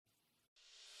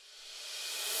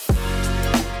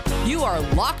You are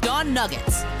Locked On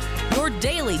Nuggets, your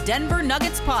daily Denver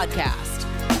Nuggets podcast.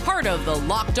 Part of the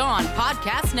Locked On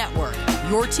Podcast Network,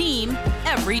 your team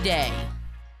every day.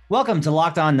 Welcome to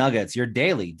Locked On Nuggets, your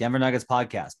daily Denver Nuggets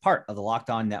podcast, part of the Locked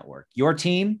On Network, your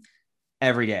team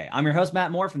every day. I'm your host,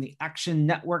 Matt Moore from the Action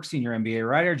Network, senior NBA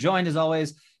writer, joined as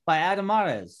always by Adam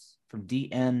Mares from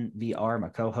DNVR, my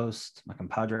co-host, my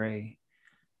compadre,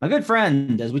 my good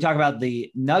friend, as we talk about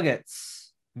the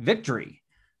Nuggets victory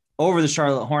over the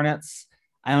Charlotte Hornets.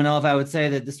 I don't know if I would say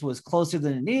that this was closer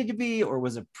than it needed to be or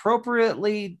was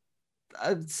appropriately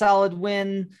a solid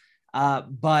win,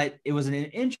 but it was an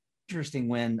interesting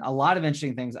win. A lot of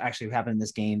interesting things actually happened in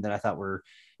this game that I thought were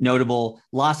notable.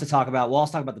 Lots to talk about. We'll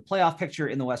also talk about the playoff picture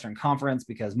in the Western Conference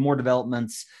because more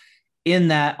developments in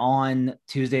that on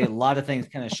Tuesday. A lot of things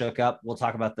kind of shook up. We'll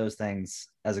talk about those things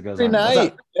as it goes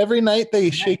on. Every night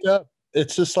they shake up.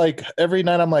 It's just like every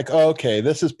night I'm like, oh, okay,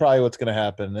 this is probably what's going to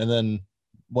happen. And then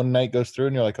one night goes through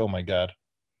and you're like, oh my God.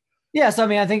 Yeah. So, I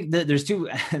mean, I think that there's two,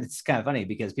 it's kind of funny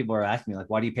because people are asking me like,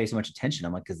 why do you pay so much attention?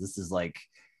 I'm like, because this is like,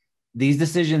 these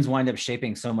decisions wind up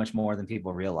shaping so much more than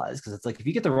people realize. Because it's like, if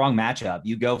you get the wrong matchup,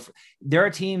 there are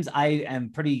teams I am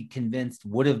pretty convinced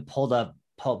would have pulled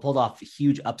off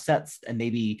huge upsets and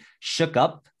maybe shook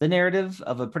up the narrative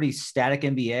of a pretty static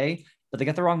NBA, but they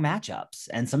got the wrong matchups.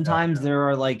 And sometimes there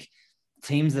are like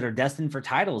teams that are destined for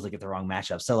titles that get the wrong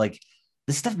matchup. So like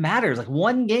this stuff matters. Like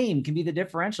one game can be the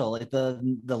differential. Like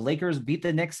the Lakers beat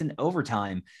the Knicks in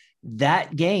overtime.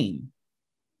 That game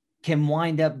can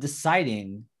wind up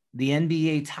deciding the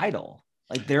NBA title.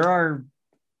 Like there are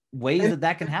ways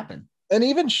that can happen. And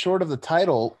even short of the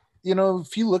title, you know,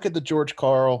 if you look at the George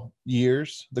Karl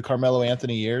years, the Carmelo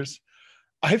Anthony years,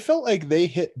 I felt like they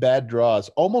hit bad draws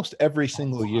almost every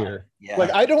single year. Yeah.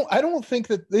 Like I don't think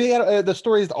that they had the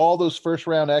stories, all those first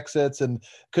round exits and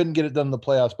couldn't get it done in the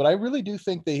playoffs, but I really do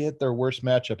think they hit their worst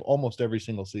matchup almost every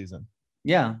single season.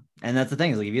 Yeah. And that's the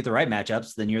thing is like, if you get the right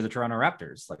matchups, then you're the Toronto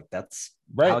Raptors. Like that's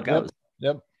right. How it goes.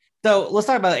 Yep. So let's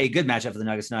talk about a good matchup for the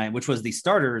Nuggets tonight, which was the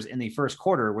starters in the first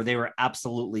quarter where they were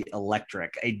absolutely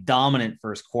electric. A dominant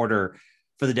first quarter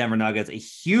for the Denver Nuggets, a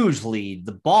huge lead.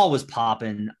 The ball was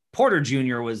popping. Porter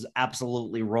Jr. was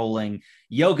absolutely rolling.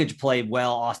 Jokic played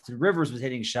well. Austin Rivers was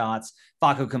hitting shots.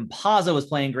 Facu Campazzo was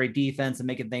playing great defense and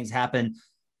making things happen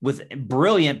with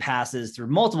brilliant passes through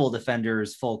multiple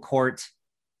defenders, full court.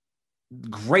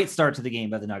 Great start to the game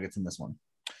by the Nuggets in this one.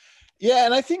 Yeah,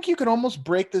 and I think you could almost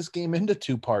break this game into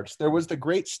two parts. There was the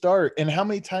great start, and how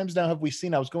many times now have we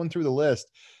seen, I was going through the list,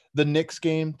 the Knicks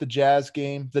game, the Jazz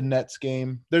game, the Nets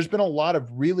game. There's been a lot of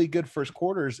really good first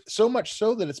quarters, so much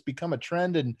so that it's become a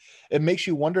trend, and it makes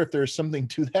you wonder if there's something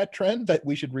to that trend that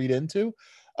we should read into.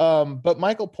 But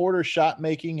Michael Porter's shot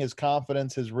making, his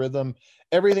confidence, his rhythm,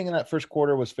 everything in that first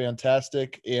quarter was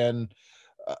fantastic, and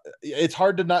it's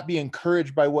hard to not be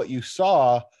encouraged by what you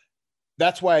saw.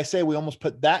 That's why I say we almost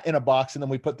put that in a box and then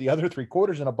we put the other three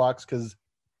quarters in a box because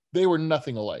they were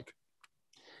nothing alike.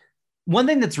 One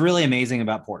thing that's really amazing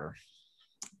about Porter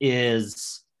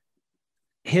is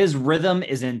his rhythm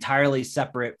is entirely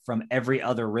separate from every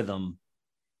other rhythm.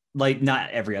 Like not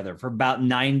every other, for about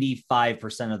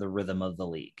 95% of the rhythm of the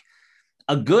league.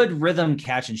 A good rhythm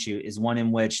catch and shoot is one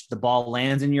in which the ball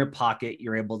lands in your pocket.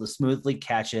 You're able to smoothly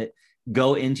catch it,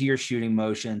 go into your shooting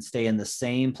motion, stay in the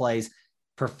same place,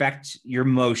 perfect your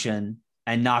motion,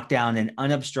 and knock down an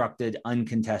unobstructed,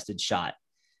 uncontested shot.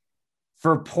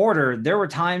 For Porter, there were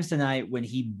times tonight when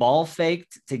he ball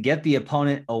faked to get the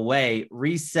opponent away,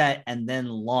 reset, and then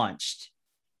launched.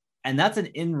 And that's an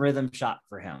in-rhythm shot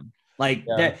for him. Like,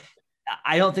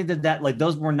 I don't think that like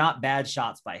those were not bad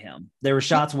shots by him. There were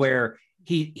shots where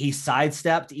he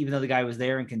sidestepped, even though the guy was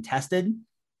there and contested.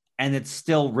 And it's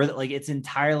still like it's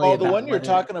entirely. Oh, the one you're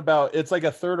talking about, it's like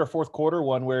a third or fourth quarter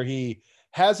one where he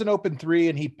has an open three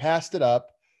and he passed it up.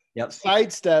 Yep.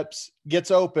 Sidesteps,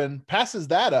 gets open, passes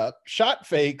that up, shot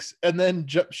fakes, and then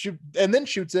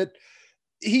shoots it.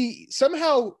 He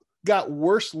somehow got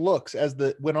worse looks as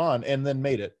the went on and then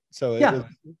made it. So it was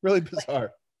really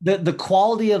bizarre. The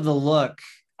quality of the look,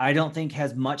 I don't think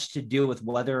has much to do with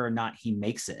whether or not he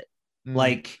makes it.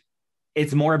 Like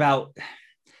it's more about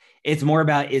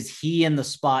is he in the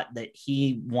spot that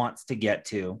he wants to get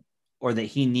to or that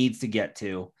he needs to get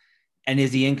to, and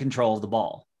is he in control of the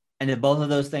ball? And if both of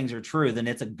those things are true, then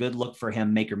it's a good look for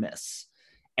him, make or miss.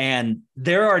 And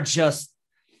there are just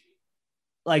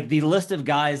like the list of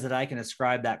guys that I can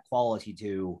ascribe that quality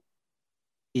to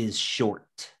is short.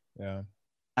 Yeah.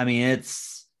 I mean,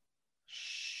 it's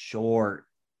short.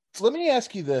 So let me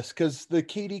ask you this, because the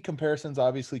KD comparisons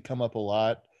obviously come up a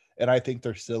lot, and I think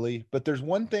they're silly, but there's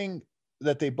one thing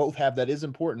that they both have that is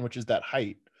important, which is that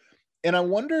height. And I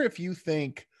wonder if you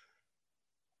think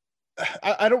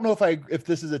I don't know if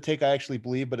this is a take I actually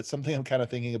believe, but it's something I'm kind of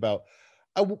thinking about.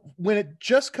 When it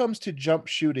just comes to jump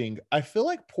shooting, I feel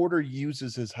like Porter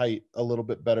uses his height a little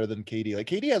bit better than KD. Like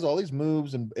KD has all these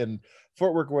moves and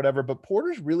footwork or whatever, but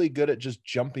Porter's really good at just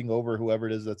jumping over whoever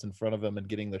it is that's in front of him and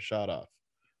getting the shot off.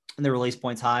 And the release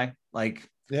point's high. Like,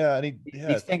 yeah,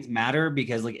 these things matter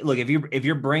because, like, look, if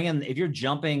you're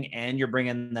jumping and you're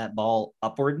bringing that ball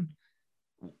upward,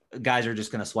 guys are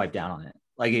just going to swipe down on it.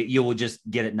 Like, you will just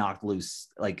get it knocked loose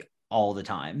like all the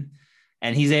time.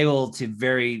 And he's able to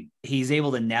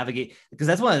navigate, because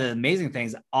that's one of the amazing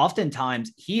things.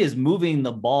 Oftentimes he is moving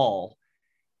the ball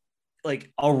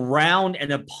like around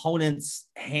an opponent's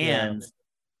hands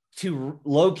to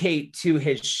locate to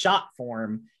his shot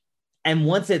form. And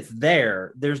once it's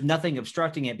there, there's nothing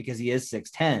obstructing it because he is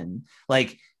 6'10".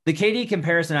 Like, the KD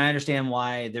comparison, I understand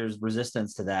why there's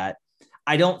resistance to that.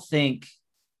 I don't think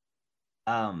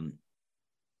KD,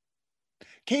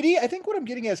 I think what I'm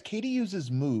getting at is KD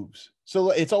uses moves. So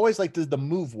it's always like, does the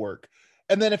move work?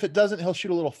 And then if it doesn't, he'll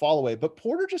shoot a little fall away. But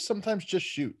Porter just sometimes just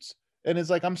shoots and is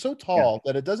like, I'm so tall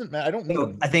that it doesn't matter. I don't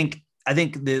know. I think what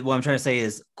I'm trying to say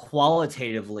is,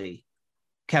 qualitatively,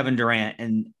 Kevin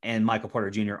Durant and Michael Porter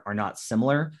Jr. are not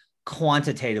similar.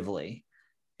 Quantitatively,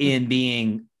 in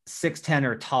being 6'10"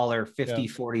 or taller, 50,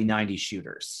 40, 90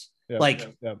 shooters.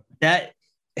 That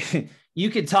you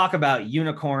could talk about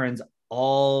unicorns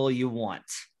all you want,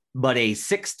 but a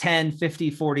 6'10", 50,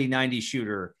 40, 90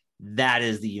 shooter, that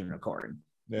is the unicorn.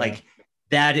 Like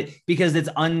that, because it's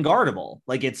unguardable.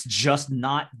 Like, it's just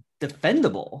not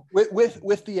defendable.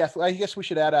 With the, I guess we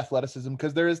should add athleticism,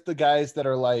 because there is the guys that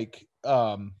are like,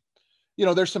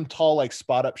 there's some tall, like,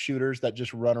 spot up shooters that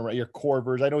just run around. Your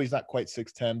Corvers, I know he's not quite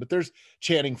 6'10", but there's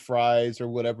Channing Frys or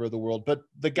whatever of the world. But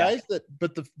the guys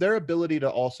their ability to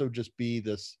also just be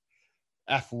this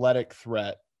athletic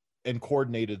threat and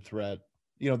coordinated threat,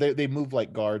 they move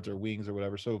like guards or wings or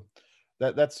whatever. So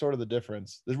that's sort of the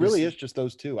difference. There really is just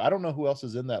those two. I don't know who else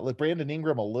is in that. Like Brandon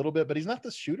Ingram a little bit, but he's not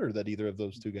the shooter that either of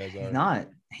those two guys are.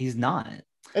 He's not.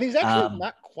 And he's actually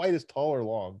not quite as tall or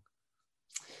long.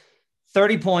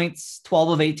 30 points, 12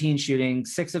 of 18 shooting,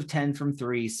 6 of 10 from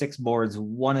 3, 6 boards,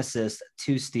 1 assist,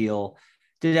 2 steal.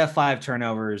 Did have 5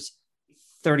 turnovers,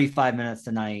 35 minutes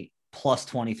tonight, plus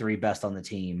 23, best on the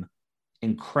team.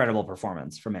 Incredible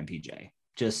performance from MPJ.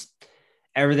 Just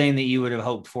everything that you would have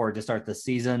hoped for to start the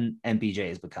season, MPJ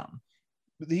has become.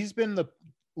 He's been the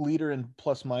leader in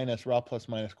raw plus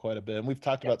minus quite a bit. And we've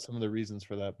talked about some of the reasons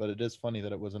for that, but it is funny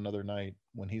that it was another night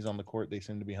when he's on the court, they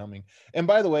seem to be humming. And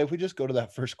by the way, if we just go to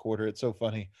that first quarter, it's so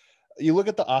funny. You look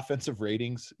at the offensive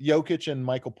ratings, Jokic and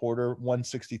Michael Porter,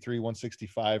 163,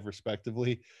 165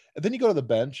 respectively. And then you go to the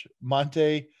bench,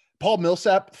 Paul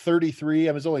Millsap, 33.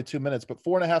 It was only 2 minutes, but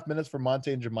 4.5 minutes for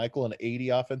Monte and JaMychal, an 80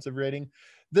 offensive rating.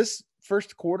 This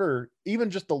first quarter, even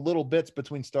just the little bits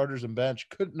between starters and bench,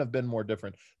 couldn't have been more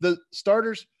different. The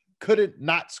starters couldn't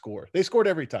not score. They scored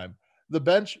every time. The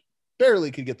bench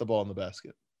barely could get the ball in the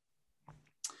basket.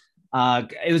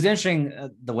 It was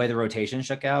interesting the way the rotation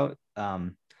shook out.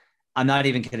 I'm not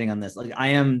even kidding on this. Like, I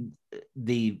am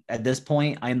at this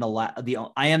point, I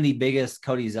am the biggest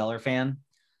Cody Zeller fan,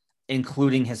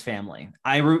 including his family.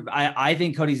 I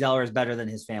think Cody Zeller is better than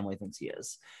his family thinks he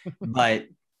is, but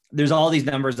there's all these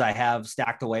numbers I have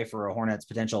stacked away for a Hornets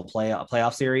potential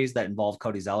playoff series that involve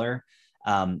Cody Zeller.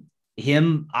 I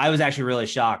was actually really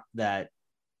shocked that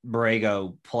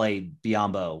Borrego played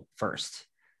Biyombo first.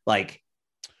 Like,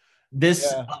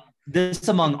 this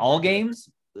among all games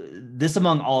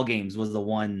was the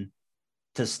one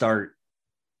to start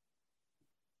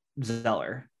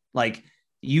Zeller. Like,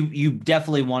 you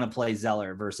definitely want to play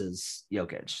Zeller versus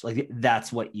Jokic. Like,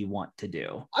 that's what you want to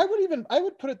do. I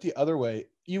would put it the other way.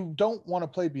 You don't want to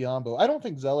play Biyombo. I don't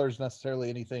think Zeller is necessarily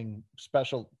anything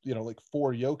special, like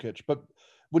for Jokic, but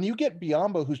when you get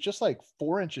Biyombo, who's just like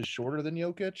 4 inches shorter than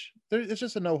Jokic, it's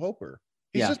just a no-hoper.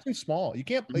 He's just too small. You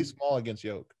can't play small against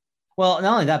Jokic. Well,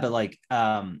 not only that, but like,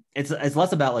 it's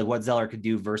less about like what Zeller could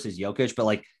do versus Jokic, but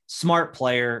like, smart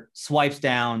player, swipes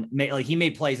down, he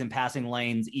made plays in passing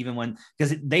lanes, even when,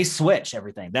 because they switch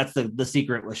everything. That's the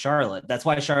secret with Charlotte. That's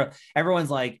why everyone's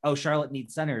like, oh, Charlotte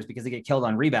needs centers because they get killed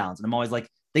on rebounds. And I'm always like,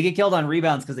 they get killed on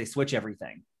rebounds because they switch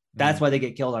everything. That's why they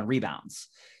get killed on rebounds.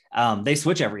 They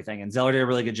switch everything. And Zeller did a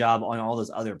really good job on all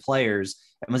those other players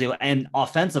and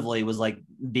offensively was like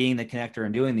being the connector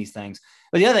and doing these things.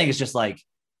 But the other thing is just like,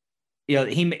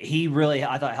 he really,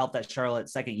 I thought, helped that Charlotte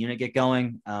second unit get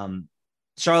going.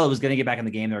 Charlotte was going to get back in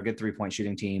the game. They're a good 3-point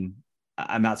shooting team.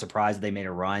 I'm not surprised they made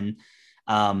a run.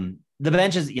 The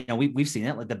bench is, we've seen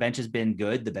it. Like, the bench has been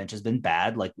good. The bench has been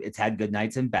bad. Like, it's had good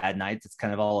nights and bad nights. It's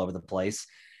kind of all over the place.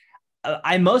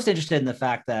 I'm most interested in the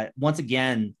fact that once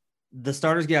again, the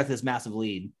starters get out to this massive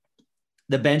lead.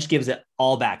 The bench gives it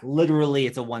all back. Literally,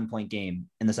 it's a 1-point game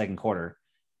in the second quarter.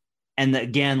 And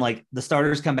again, like the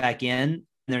starters come back in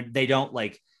and they don't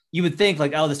like, you would think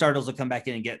like, oh, the starters will come back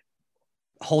in and get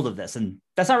hold of this. And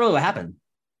that's not really what happened.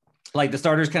 Like the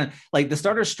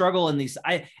starters struggle in these.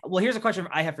 Here's a question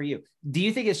I have for you. Do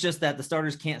you think it's just that the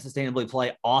starters can't sustainably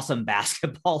play awesome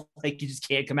basketball? Like you just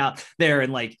can't come out there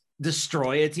and like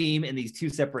destroy a team in these two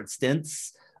separate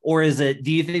stints? Or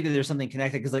do you think that there's something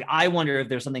connected? Because like, I wonder if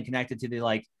there's something connected to the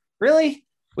like, really?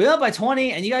 We up by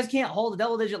 20 and you guys can't hold a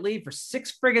double-digit lead for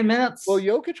 6 friggin' minutes? Well,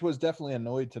 Jokic was definitely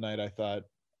annoyed tonight, I thought,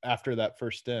 after that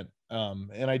first stint.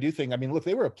 And I do think, I mean, look,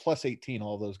 they were a plus 18,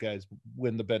 all those guys,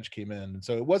 when the bench came in. And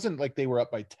so it wasn't like they were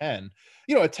up by 10.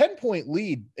 You know, a 10-point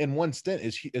lead in one stint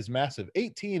is massive.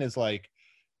 18 is like,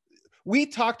 we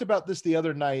talked about this the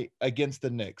other night against the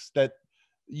Knicks, that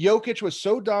Jokic was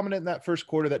so dominant in that first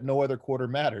quarter that no other quarter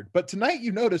mattered. But tonight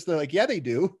you notice they're like, yeah, they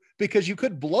do, because you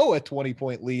could blow a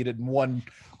 20-point lead in one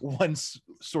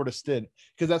sort of stint,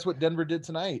 because that's what Denver did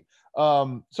tonight.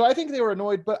 So I think they were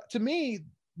annoyed. But to me,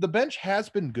 the bench has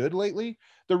been good lately.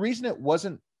 The reason it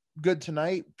wasn't good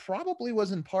tonight probably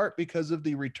was in part because of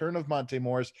the return of Monte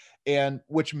Morris, and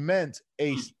which meant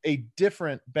a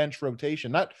different bench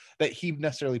rotation. Not that he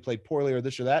necessarily played poorly or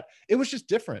this or that. It was just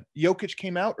different. Jokic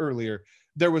came out earlier.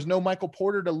 There was no Michael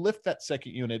Porter to lift that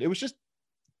second unit. It was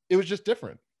just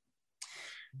different.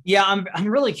 Yeah, I'm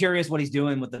really curious what he's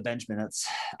doing with the bench minutes.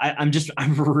 I'm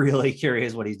really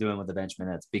curious what he's doing with the bench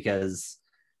minutes, because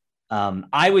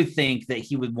I would think that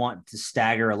he would want to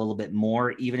stagger a little bit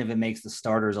more, even if it makes the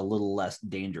starters a little less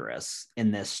dangerous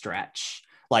in this stretch.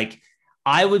 Like,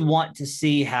 I would want to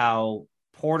see how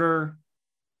Porter,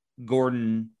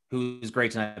 Gordon, who's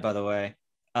great tonight, by the way,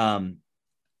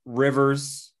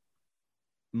 Rivers,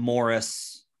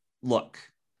 Morris look.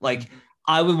 Like,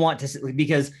 I would want to see,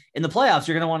 because in the playoffs,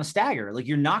 you're going to want to stagger. Like,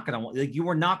 you're not going to want, like, you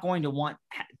are not going to want,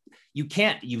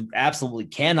 you absolutely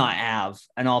cannot have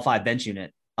an all 5 bench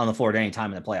unit on the floor at any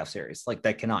time in the playoff series. Like,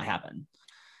 that cannot happen.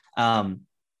 I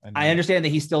understand that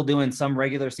he's still doing some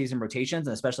regular season rotations,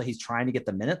 and especially he's trying to get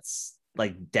the minutes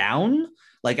like down.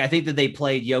 Like, I think that they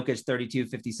played Jokic 32,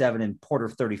 57 and Porter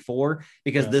 34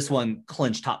 because this one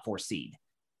clinched top 4 seed.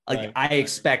 Like, I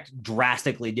expect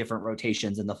drastically different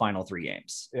rotations in the final 3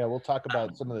 games. Yeah, we'll talk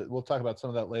about some of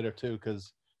that later too,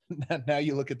 because now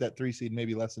you look at that 3 seed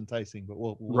maybe less enticing, but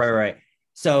we'll right.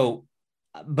 So,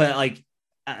 but like,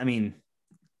 I mean,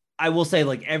 I will say,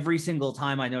 like, every single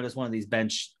time I notice one of these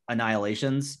bench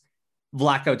annihilations,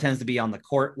 Vlatko tends to be on the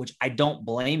court, which I don't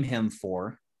blame him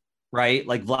for. Right,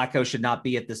 like Vlatko should not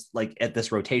be at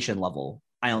this rotation level.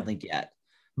 I don't think yet,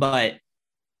 but.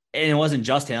 And it wasn't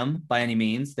just him by any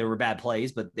means. There were bad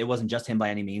plays, but it wasn't just him by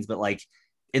any means. But like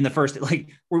in the first, like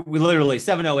we literally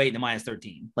 708 and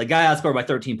 -13. Like, guy outscored by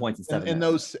 13 points in 7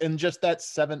 minutes. In just that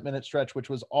 7-minute stretch, which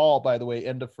was all, by the way,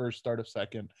 end of first, start of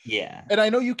second. Yeah. And I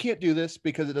know you can't do this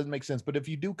because it doesn't make sense, but if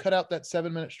you do cut out that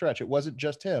 7-minute stretch, it wasn't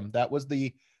just him. That was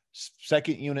the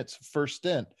second unit's first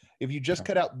stint. If you just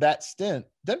cut out that stint,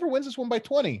 Denver wins this one by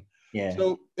 20. Yeah.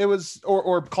 So it was,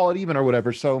 or call it even or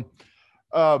whatever. So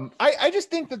I just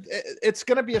think that it's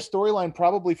going to be a storyline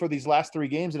probably for these last 3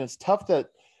 games. And it's tough that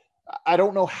I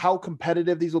don't know how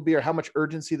competitive these will be or how much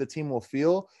urgency the team will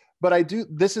feel. But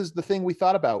this is the thing we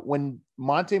thought about. When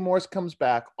Monte Morris comes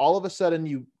back, all of a sudden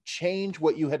you change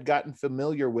what you had gotten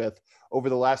familiar with over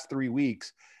the last 3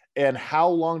 weeks. And how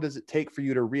long does it take for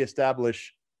you to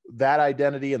reestablish that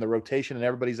identity and the rotation and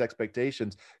everybody's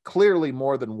expectations? Clearly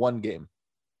more than 1 game.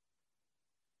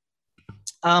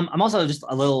 I'm also just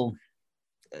a little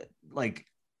like,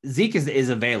 Zeke is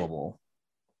available.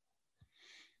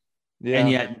 Yeah. And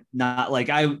yet not, like,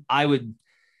 I would,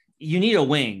 you need a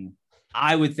wing.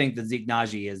 I would think that Zeke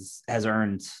Naji has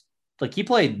earned, like, he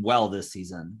played well this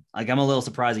season. Like, I'm a little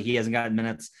surprised that he hasn't gotten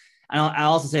minutes. I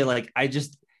also say, like, I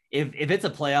just, if it's a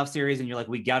playoff series and you're like,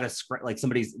 we got to like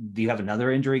do you have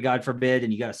another injury, God forbid,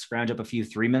 and you got to scrounge up a few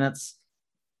 3 minutes.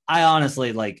 I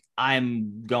honestly, like,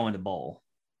 I'm going to Bowl.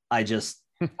 I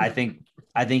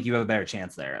think you have a better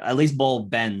chance there. At least Bowl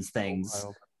bends things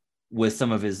with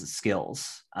some of his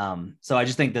skills. So I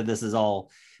just think that this is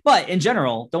all, but in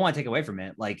general, don't want to take away from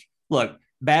it. Like, look,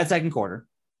 bad second quarter,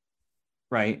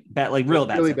 right? Bad, like real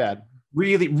bad, really bad,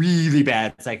 really, really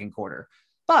bad second quarter.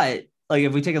 But like,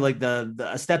 if we take it like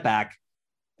a step back,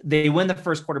 they win the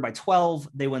first quarter by 12.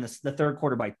 They win the third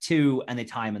quarter by 2, and they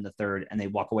tie him in the third, and they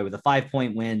walk away with a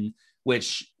 5-point win,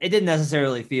 which it didn't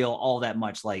necessarily feel all that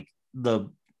much like the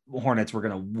Hornets were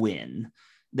going to win.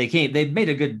 They made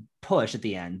a good push at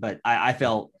the end, but I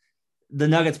felt the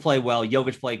Nuggets play well.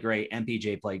 Jokic played great.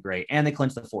 MPJ played great. And they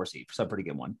clinched the 4 seed. So pretty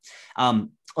good one.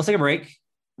 Let's take a break.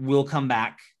 We'll come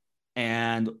back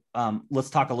and let's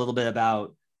talk a little bit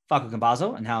about Facu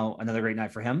Campazzo and how another great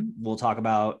night for him. We'll talk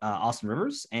about Austin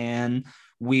Rivers, and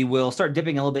we will start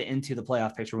dipping a little bit into the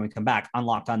playoff picture when we come back on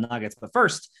Locked On Nuggets. But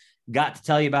first, got to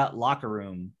tell you about Locker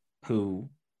Room, who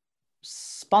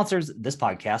sponsors this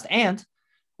podcast. And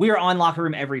we are on Locker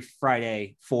Room every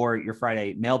Friday for your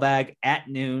Friday mailbag at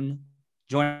noon.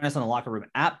 Join us on the Locker Room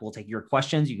app. We'll take your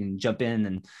questions. You can jump in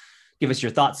and give us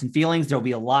your thoughts and feelings. There'll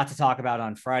be a lot to talk about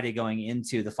on Friday going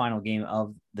into the final game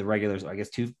of the regulars, I guess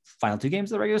final two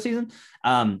games of the regular season.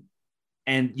 And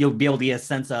you'll be able to get a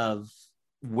sense of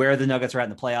where the Nuggets are at in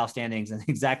the playoff standings and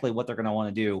exactly what they're going to want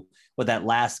to do with that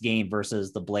last game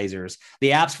versus the Blazers.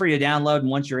 The app's free to download. And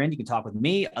once you're in, you can talk with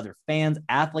me, other fans,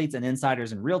 athletes, and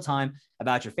insiders in real time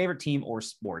about your favorite team or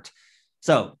sport.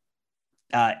 So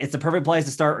it's the perfect place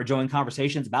to start or join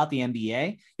conversations about the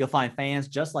NBA. You'll find fans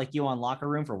just like you on Locker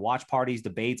Room for watch parties,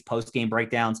 debates, post-game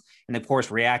breakdowns, and of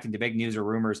course, reacting to big news or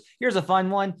rumors. Here's a fun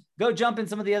one. Go jump in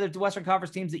some of the other Western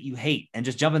Conference teams that you hate and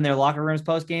just jump in their locker rooms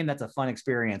post-game. That's a fun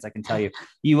experience, I can tell you.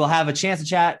 You will have a chance to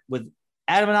chat with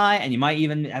Adam and I, and you might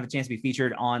even have a chance to be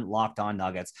featured on Locked On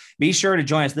Nuggets. Be sure to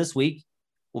join us this week.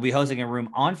 We'll be hosting a room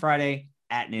on Friday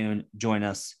at noon. Join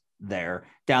us there.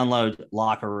 Download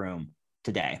Locker Room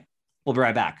today. We'll be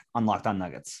right back on Locked On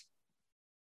Nuggets.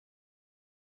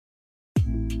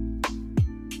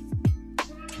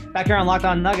 Back here on Locked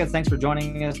On Nuggets. Thanks for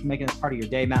joining us, making this part of your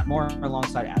day. Matt Moore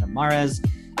alongside Adam Mares.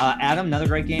 Adam, another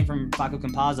great game from Facu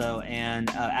Campazzo. And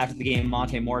after the game,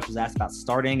 Monte Morris was asked about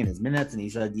starting and his minutes. And he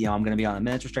said, I'm going to be on a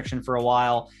minutes restriction for a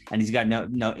while. And he's got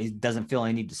he doesn't feel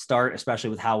any need to start,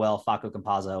 especially with how well Facu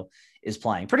Campazzo is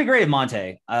playing. Pretty great of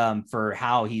Monte for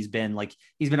how he's been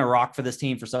a rock for this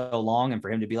team for so long. And for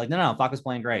him to be like, no, Facu's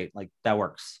playing great. Like that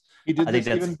works. He did this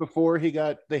even before he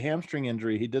got the hamstring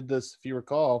injury. He did this, if you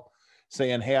recall,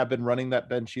 saying, hey, I've been running that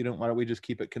bench unit. Why don't we just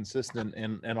keep it consistent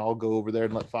and I'll go over there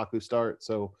and let Facu start.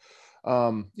 So,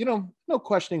 no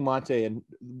questioning Monte and,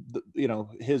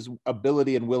 his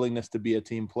ability and willingness to be a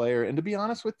team player. And to be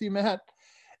honest with you, Matt,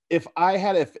 if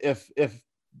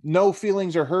no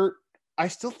feelings are hurt, I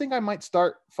still think I might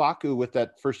start Facu with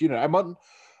that first unit.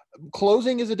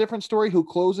 Closing is a different story. Who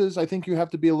closes? I think you have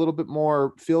to be a little bit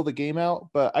more feel the game out,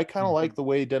 but I kind of like the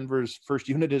way Denver's first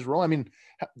unit is rolling. I mean,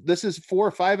 this is 4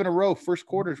 or 5 in a row, first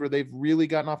quarters where they've really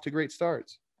gotten off to great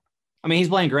starts. I mean, he's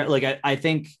playing great. Like I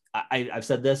think I've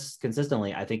said this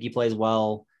consistently. I think he plays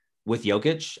well with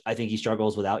Jokic. I think he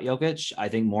struggles without Jokic. I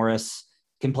think Morris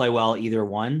can play well either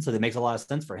one. So that makes a lot of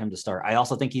sense for him to start. I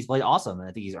also think he's played awesome and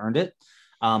I think he's earned it.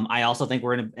 I also think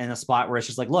we're in a spot where it's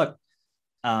just like, look,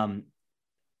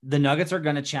 the Nuggets are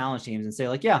going to challenge teams and say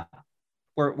like, yeah,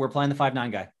 we're playing the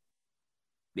 5'9" guy.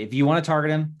 If you want to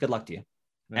target him, good luck to you.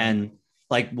 Mm-hmm.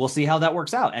 And we'll see how that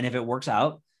works out. And if it works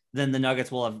out, then the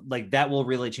Nuggets will have that will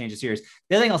really change the series.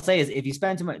 The other thing I'll say is if you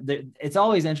spend too much, it's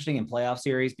always interesting in playoff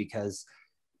series because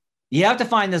you have to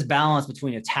find this balance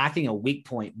between attacking a weak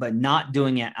point, but not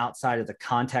doing it outside of the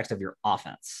context of your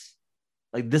offense.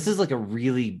 This is a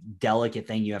really delicate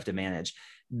thing you have to manage.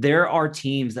 There are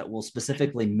teams that will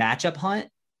specifically matchup hunt,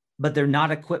 but they're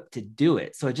not equipped to do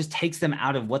it. So it just takes them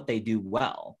out of what they do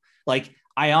well.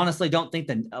 I honestly don't think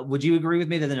would you agree with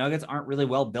me that the Nuggets aren't really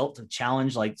well built to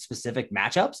challenge specific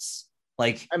matchups?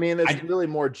 It's really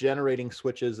more generating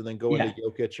switches and then going to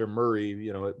Jokic or Murray,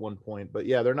 at one point, but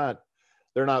yeah, they're not,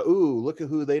 ooh, look at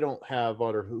who they don't have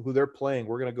or who they're playing.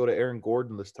 We're going to go to Aaron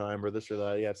Gordon this time or this or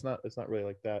that. Yeah, it's not really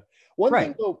like that. One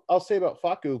thing though, I'll say about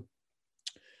Facu,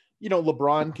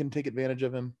 LeBron can take advantage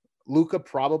of him. Luka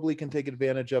probably can take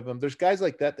advantage of him. There's guys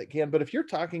like that can, but if you're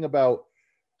talking about,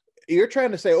 you're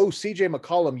trying to say, oh, CJ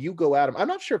McCollum, you go at him. I'm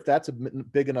not sure if that's a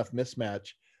big enough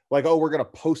mismatch. We're going to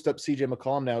post up CJ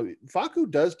McCollum now. Facu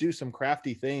does do some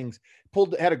crafty things.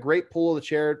 Had a great pull of the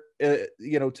chair,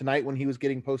 tonight when he was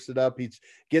getting posted up. He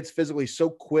gets physically so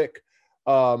quick.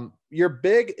 Your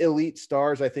big elite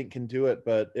stars, I think, can do it.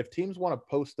 But if teams want to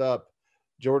post up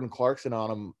Jordan Clarkson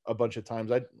on him a bunch of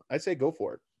times, I'd say go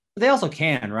for it. They also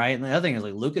can, right? And the other thing is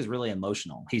Luke is really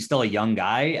emotional. He's still a young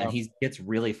guy and he gets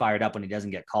really fired up when he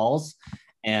doesn't get calls.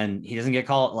 And he doesn't get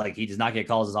called, he does not get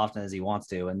calls as often as he wants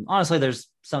to. And honestly, there's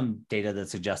some data that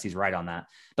suggests he's right on that.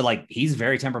 But he's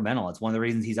very temperamental. It's one of the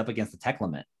reasons he's up against the tech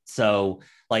limit. So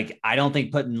I don't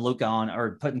think putting Luka on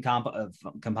or putting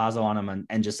Campazzo on him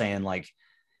and just saying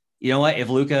you know what, if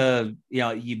Luka,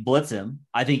 you blitz him,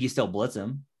 I think you still blitz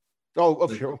him. Oh,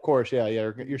 of course. Yeah.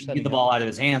 You're setting get the ball out of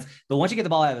his hands. But once you get the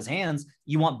ball out of his hands,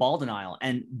 you want ball denial.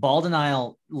 And ball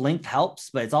denial length helps,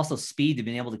 but it's also speed to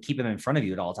being able to keep him in front of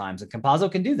you at all times. And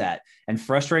Campazzo can do that and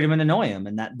frustrate him and annoy him.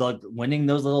 And that winning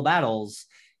those little battles,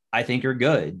 I think, are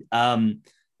good.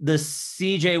 The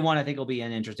CJ one, I think, will be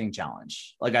an interesting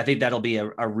challenge. Like, I think that'll be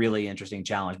a really interesting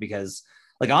challenge because,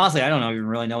 like, honestly, I don't even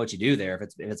really know what you do there. If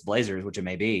it's Blazers, which it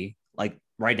may be, like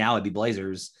right now it'd be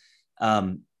Blazers.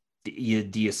 We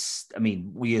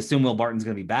assume Will Barton's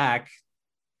going to be back.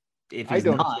 If he's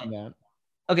not,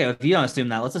 okay. If you don't assume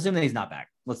that, let's assume that he's not back.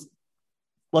 Let's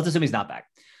assume he's not back.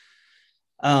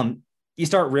 You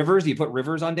start Rivers. You put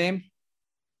Rivers on Dame.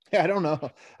 Yeah, I don't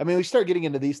know. I mean, we start getting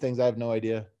into these things. I have no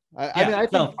idea. I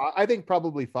think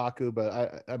probably Facu,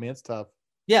 but I mean, it's tough.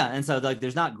 Yeah, and so like,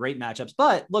 there's not great matchups.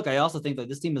 But look, I also think that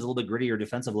this team is a little bit grittier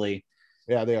defensively.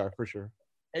 Yeah, they are for sure.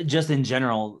 Just in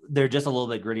general, they're just a little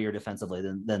bit grittier defensively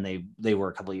than they were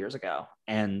a couple of years ago.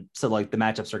 And so like the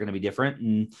matchups are going to be different,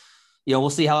 and we'll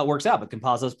see how it works out. But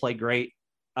Campazzo's played great.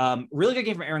 Really good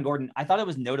game from Aaron Gordon. I thought it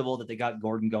was notable that they got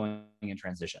Gordon going in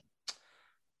transition.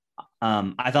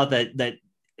 I thought that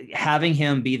having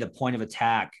him be the point of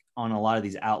attack on a lot of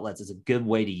these outlets is a good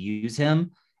way to use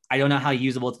him. I don't know how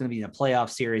usable it's going to be in a playoff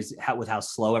series with how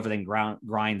slow everything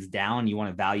grinds down. You want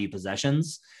to value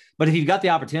possessions. But if you've got the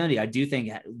opportunity, I do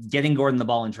think getting Gordon the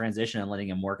ball in transition and letting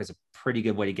him work is a pretty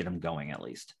good way to get him going, at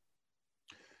least.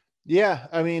 Yeah,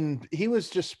 I mean, he was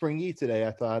just springy today,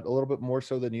 I thought, a little bit more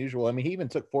so than usual. I mean, he even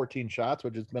took 14 shots,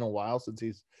 which has been a while since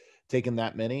he's taken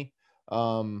that many,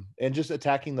 and just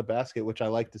attacking the basket, which I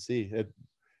like to see.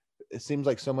 It seems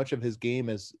like so much of his game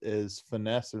is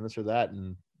finesse and this or that,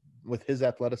 and with his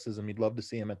athleticism, you'd love to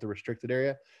see him at the restricted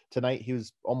area. Tonight, he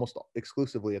was almost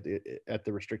exclusively at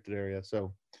the restricted area,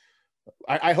 so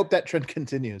I hope that trend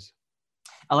continues.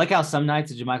 I like how some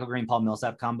nights the JaMychal Green Paul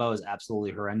Millsap combo is absolutely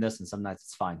horrendous, and some nights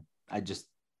it's fine. I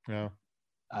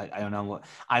don't know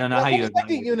how you.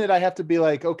 Second unit, I have to be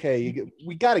like, okay,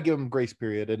 we got to give him grace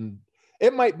period, and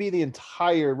it might be the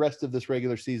entire rest of this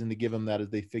regular season to give him that as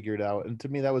they figure it out. And to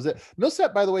me, that was it.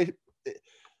 Millsap, by the way,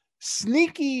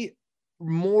 sneaky,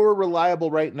 more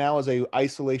reliable right now as a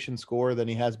isolation scorer than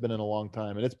he has been in a long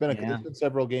time. And it's been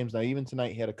several games now. Even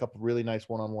tonight, he had a couple really nice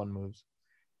one-on-one moves.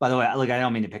 By the way, look, I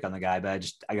don't mean to pick on the guy, but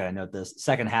I got to note this.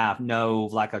 Second half, no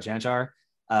Vlatko Cancar.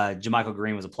 JaMychal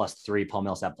Green was a +3, Paul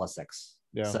Millsap +6.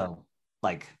 Yeah. So,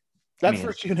 like,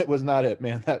 first unit was not it,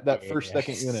 man. That first,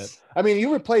 second unit. I mean,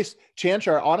 you replaced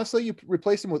Cancar. Honestly, you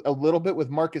replaced him with a little bit with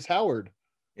Marcus Howard.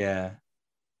 Yeah.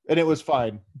 And it was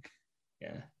fine.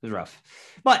 Yeah, it was rough,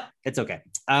 but it's okay.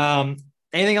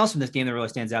 Anything else from this game that really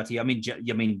stands out to you? I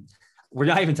mean, we're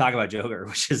not even talking about Joker,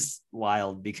 which is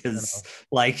wild because,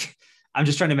 like, I'm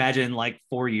just trying to imagine, like,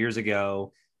 4 years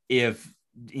ago, if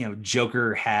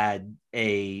Joker had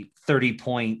a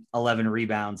 30-point, 11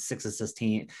 rebounds, 6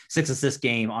 assist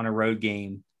game on a road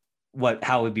game,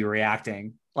 how would be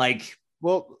reacting? Like,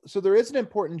 well, so there is an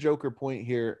important Joker point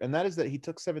here, and that is that he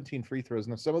took 17 free throws.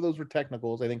 Now, some of those were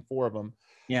technicals, I think 4 of them.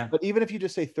 Yeah. But even if you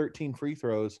just say 13 free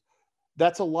throws,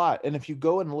 that's a lot. And if you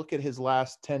go and look at his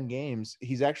last 10 games,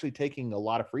 he's actually taking a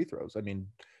lot of free throws. I mean,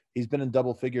 he's been in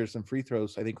double figures in free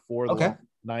throws, I think 4 of the last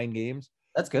 9 games.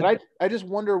 That's good. But I just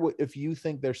wonder if you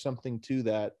think there's something to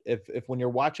that. If when you're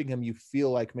watching him, you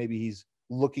feel like maybe he's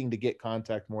looking to get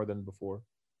contact more than before.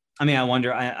 I mean, I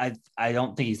wonder. I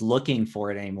don't think he's looking for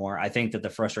it anymore. I think that the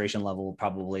frustration level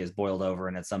probably has boiled over,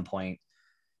 and at some point,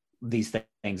 these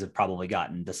things have probably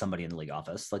gotten to somebody in the league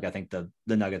office. Like, I think the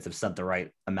Nuggets have sent the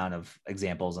right amount of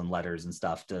examples and letters and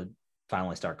stuff to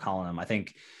finally start calling him. I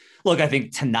think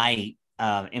tonight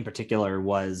in particular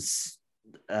was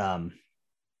the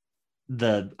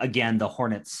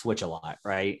Hornets switch a lot,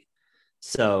 right?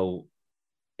 So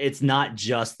it's not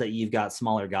just that you've got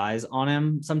smaller guys on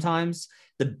him sometimes.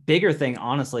 The bigger thing,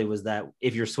 honestly, was that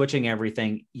if you're switching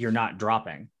everything, you're not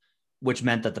dropping, which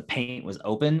meant that the paint was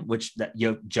open, which that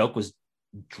Joke was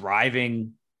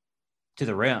driving to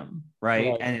the rim,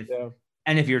 right?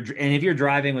 And if you're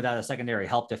driving without a secondary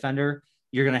help defender,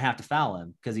 you're going to have to foul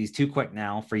him because he's too quick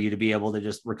now for you to be able to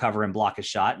just recover and block his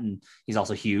shot. And he's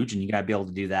also huge, and you got to be able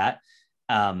to do that.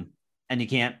 And you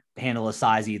can't handle his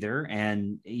size either,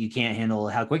 and you can't handle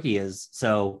how quick he is.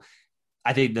 So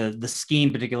I think the scheme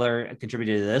in particular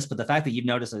contributed to this, but the fact that you've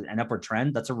noticed an upward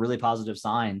trend, that's a really positive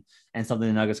sign and something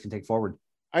the Nuggets can take forward.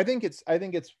 I think it's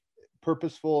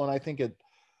purposeful, and I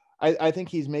think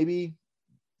he's maybe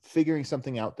figuring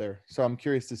something out there. So I'm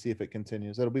curious to see if it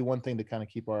continues. That'll be one thing to kind of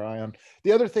keep our eye on.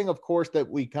 The other thing, of course, that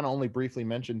we kind of only briefly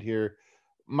mentioned here,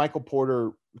 Michael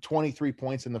Porter, 23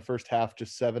 points in the first half,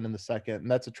 just 7 in the second. And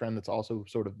that's a trend that's also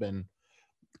sort of been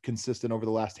consistent over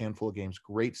the last handful of games.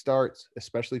 Great starts,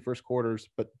 especially first quarters,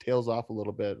 but tails off a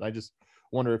little bit. And I just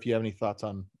wonder if you have any thoughts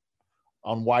on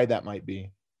why that might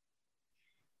be.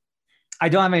 I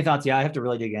don't have any thoughts. Yeah, I have to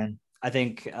really dig in. I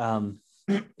think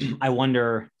I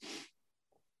wonder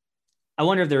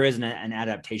if there is an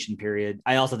adaptation period.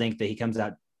 I also think that he comes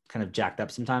out kind of jacked up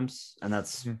sometimes, and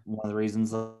that's one of the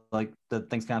reasons that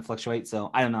things kind of fluctuate. So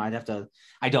I don't know. I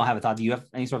don't have a thought. Do you have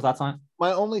any sort of thoughts on it?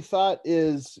 My only thought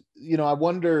is, I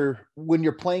wonder, when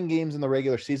you're playing games in the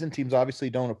regular season, teams obviously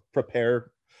don't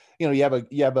prepare. You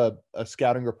have a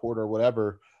scouting report or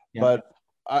whatever, but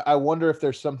I wonder if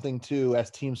there's something too,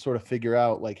 as teams sort of figure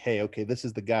out, like, hey, okay, this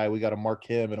is the guy, we got to mark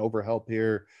him and overhelp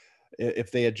here.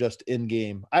 If they adjust in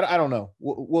game, I don't know.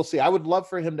 We'll see. I would love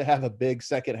for him to have a big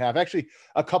second half, actually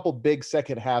a couple big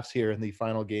second halves here in the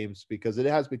final games, because it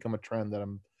has become a trend that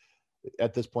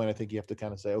at this point, I think you have to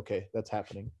kind of say, okay, that's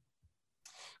happening.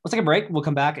 Let's take a break. We'll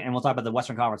come back and we'll talk about the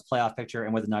Western Conference playoff picture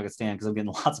and where the Nuggets stand, because I'm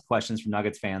getting lots of questions from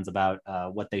Nuggets fans about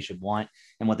what they should want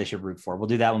and what they should root for. We'll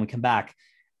do that when we come back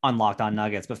on Locked On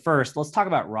Nuggets. But first, let's talk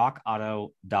about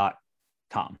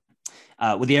rockauto.com.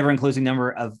 With the ever-increasing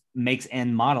number of makes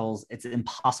and models, it's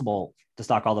impossible to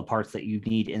stock all the parts that you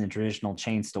need in a traditional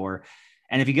chain store.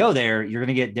 And if you go there, you're going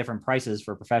to get different prices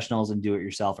for professionals and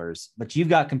do-it-yourselfers. But you've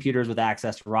got computers with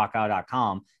access to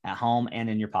rockauto.com at home and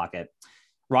in your pocket.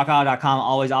 rockauto.com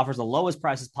always offers the lowest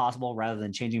prices possible rather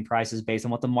than changing prices based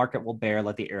on what the market will bear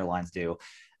like the airlines do.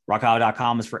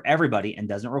 rockauto.com is for everybody and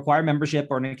doesn't require membership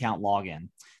or an account login.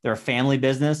 They're a family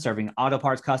business serving auto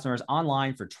parts customers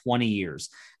online for 20 years.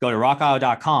 Go to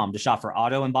rockauto.com to shop for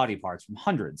auto and body parts from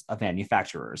hundreds of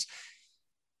manufacturers.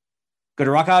 Go to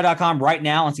rockauto.com right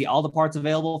now and see all the parts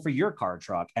available for your car or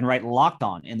truck, and write Locked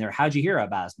On in their How'd You Hear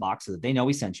About Us box so that they know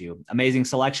we sent you. Amazing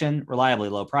selection, reliably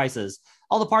low prices,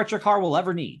 all the parts your car will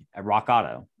ever need at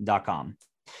rockauto.com.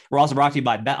 We're also brought to you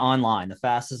by Bet Online, the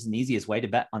fastest and easiest way to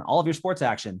bet on all of your sports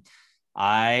action.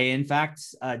 I, in fact,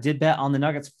 did bet on the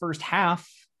Nuggets first half,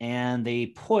 and they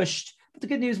pushed. But the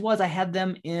good news was I had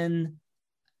them in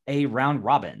a round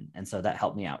robin, and so that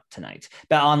helped me out tonight.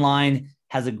 Bet Online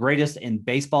has the greatest in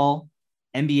baseball,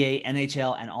 NBA,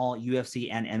 NHL, and all UFC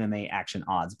and MMA action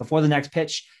odds. Before the next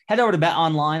pitch, head over to Bet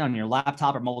Online on your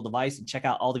laptop or mobile device and check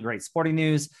out all the great sporting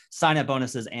news, sign-up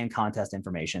bonuses, and contest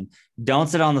information. Don't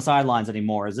sit on the sidelines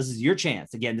anymore, as this is your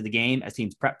chance to get into the game as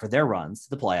teams prep for their runs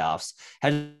to the playoffs.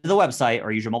 Head to the website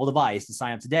or use your mobile device to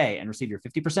sign up today and receive your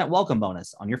 50% welcome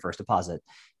bonus on your first deposit.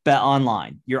 Bet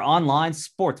Online, your online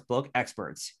sportsbook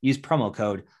experts. Use promo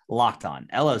code LOCKEDON,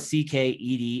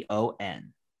 LOCKEDON.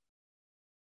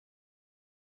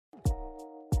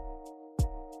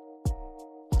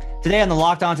 Today on the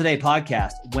Locked On Today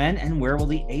podcast, when and where will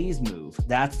the A's move?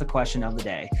 That's the question of the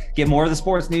day. Get more of the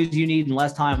sports news you need in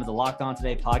less time with the Locked On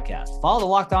Today podcast. Follow the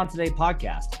Locked On Today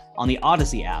podcast on the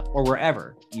Odyssey app or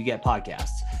wherever you get podcasts.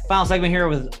 Final segment here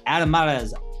with Adam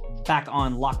Mares back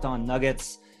on Locked On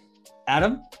Nuggets.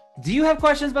 Adam, do you have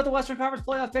questions about the Western Conference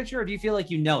playoff picture, or do you feel like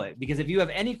you know it? Because if you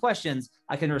have any questions,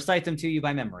 I can recite them to you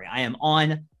by memory. I am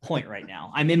on point right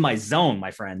now. I'm in my zone, my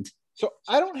friend. So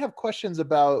I don't have questions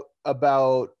about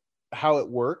how it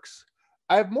works.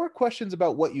 I have more questions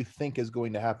about what you think is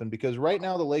going to happen, because right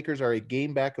now the Lakers are a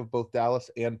game back of both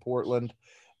Dallas and Portland.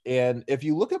 And if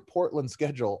you look at Portland's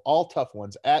schedule, all tough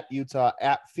ones: at Utah,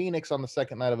 at Phoenix on the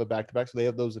second night of a back-to-back. So they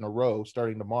have those in a row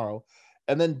starting tomorrow.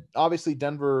 And then obviously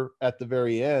Denver at the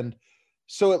very end.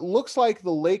 So it looks like the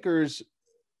Lakers,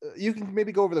 you can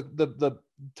maybe go over the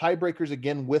tiebreakers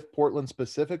again with Portland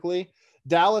specifically.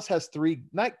 Dallas has three,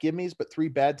 not gimmies, but three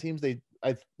bad teams.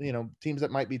 Teams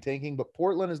that might be tanking, but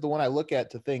Portland is the one I look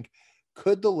at to think,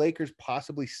 could the Lakers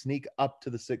possibly sneak up to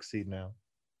the 6th seed now?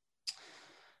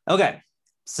 Okay.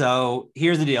 So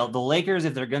here's the deal. The Lakers,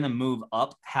 if they're going to move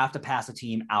up, have to pass a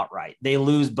team outright. They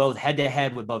lose both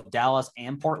head-to-head with both Dallas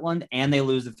and Portland, and they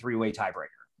lose the three-way tiebreaker.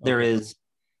 Okay. There is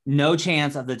no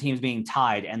chance of the teams being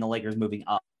tied and the Lakers moving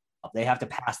up. They have to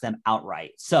pass them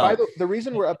outright. So the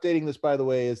reason we're updating this, by the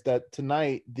way, is that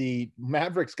tonight the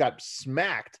Mavericks got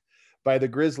smacked by the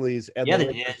Grizzlies, and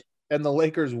the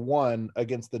Lakers won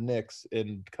against the Knicks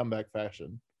in comeback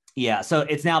fashion. Yeah, so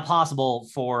it's now possible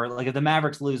for, like, if the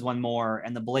Mavericks lose one more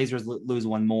and the Blazers lose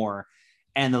one more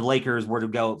and the Lakers were to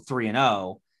go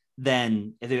 3-0,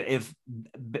 then if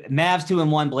Mavs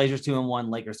 2-1, Blazers 2-1,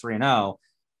 Lakers 3-0,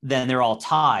 then they're all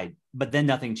tied, but then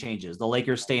nothing changes. The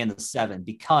Lakers stay in the 7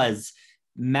 because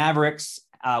Mavericks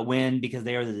win because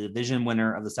they are the division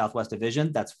winner of the Southwest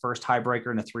Division. That's first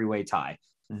tiebreaker in a three-way tie.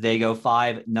 They go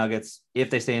 5. Nuggets, if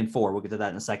they stay in 4, we'll get to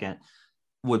that in a second,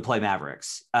 would play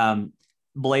Mavericks.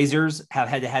 Blazers have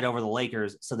head to head over the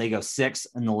Lakers, so they go 6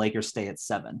 and the Lakers stay at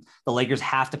 7. The Lakers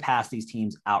have to pass these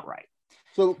teams outright.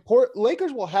 So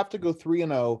Lakers will have to go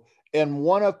 3-0, and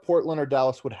one of Portland or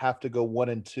Dallas would have to go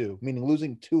 1-2, meaning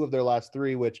losing 2 of their last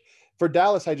 3, which for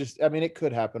Dallas, it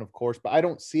could happen, of course, but I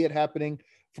don't see it happening.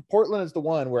 For Portland is the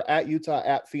one. We're at Utah,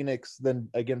 at Phoenix, then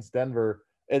against Denver.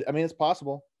 It's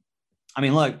possible.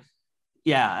 Look,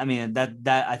 yeah,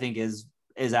 that I think is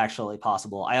actually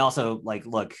possible. I also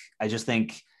I just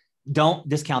think don't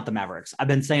discount the Mavericks. I've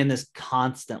been saying this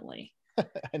constantly.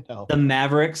 I know. The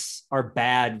Mavericks are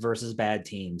bad versus bad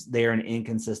teams. They are an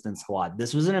inconsistent squad.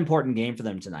 This was an important game for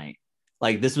them tonight.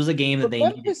 This was a game that they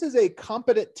needed. This is a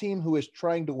competent team who is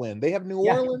trying to win. They have New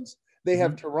Orleans, they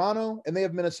have Toronto, and they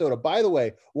have Minnesota. By the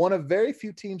way, one of very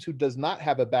few teams who does not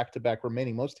have a back-to-back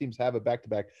remaining. Most teams have a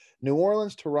back-to-back. New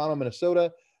Orleans, Toronto,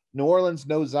 Minnesota. New Orleans,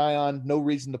 no Zion, no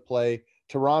reason to play.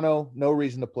 Toronto, no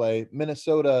reason to play.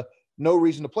 Minnesota, no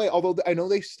reason to play. Although I know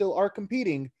they still are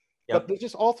competing, but they're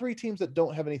just all 3 teams that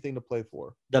don't have anything to play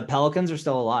for. The Pelicans are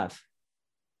still alive.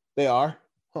 They are?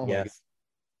 Oh, yes.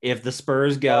 If the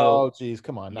Spurs go. Oh, geez.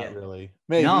 Come on. Not really.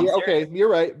 Maybe. No, okay. You're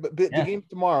right. But the game's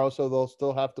tomorrow, so they'll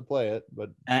still have to play it.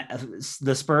 But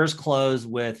the Spurs close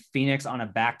with Phoenix on a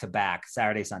back-to-back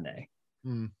Saturday, Sunday.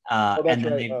 And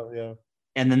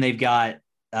then they've got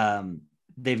I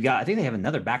think they have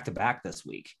another back-to-back this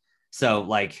week. So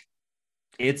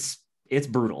it's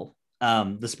brutal.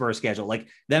 The Spurs schedule,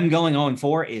 them going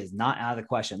 0-4 is not out of the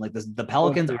question. The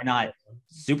Pelicans are not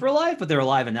super alive, but they're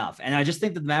alive enough. And I just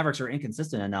think that the Mavericks are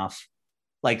inconsistent enough.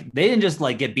 They didn't just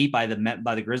get beat by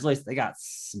the Grizzlies. They got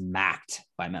smacked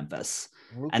by Memphis.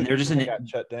 And they're just got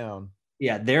shut down.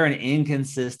 Yeah. They're an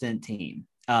inconsistent team.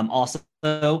 Also,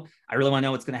 I really want to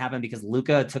know what's going to happen because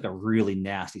Luka took a really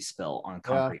nasty spill on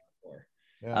concrete floor.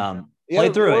 Yeah.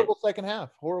 Played through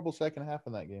horrible second half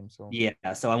in that game. So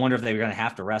so I wonder if they were going to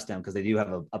have to rest him because they do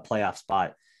have a playoff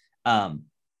spot,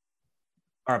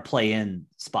 or a play-in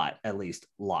spot at least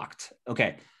locked.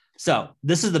 Okay, so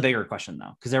this is the bigger question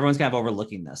though, because everyone's kind of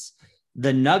overlooking this.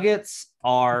 The Nuggets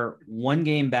are 1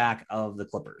 game back of the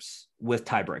Clippers with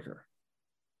tiebreaker.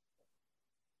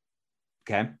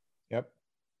 Okay. Yep.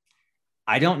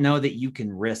 I don't know that you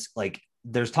can risk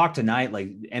there's talk tonight,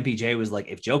 MPJ was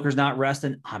if Joker's not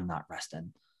resting, I'm not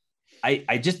resting.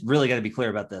 I just really got to be clear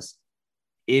about this.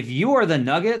 If you are the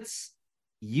Nuggets,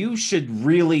 you should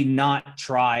really not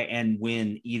try and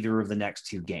win either of the next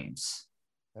 2 games.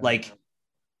 I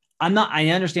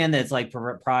understand that it's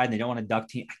pride and they don't want to duck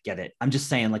team. I get it. I'm just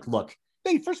saying, look.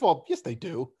 First of all, yes, they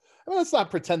do. Let's not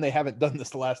pretend they haven't done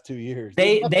this the last 2 years.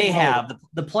 They have.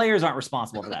 The players aren't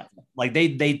responsible for that.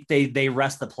 They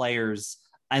rest the players.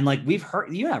 And we've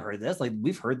heard, you have heard this,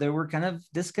 we've heard they were kind of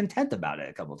discontent about it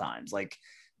a couple of times,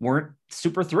 weren't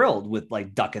super thrilled with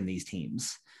ducking these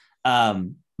teams.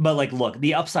 But look,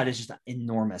 the upside is just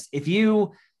enormous. If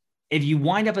you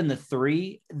wind up in the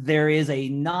 3, there is a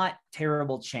not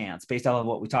terrible chance based off of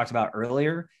what we talked about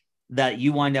earlier, that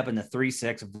you wind up in the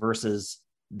 3-6 versus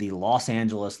the Los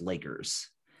Angeles Lakers.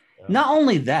 Yeah. Not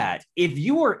only that, if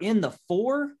you are in the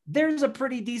 4, there's a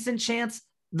pretty decent chance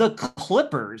the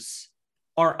Clippers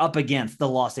are up against the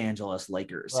Los Angeles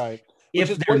Lakers. Right. Which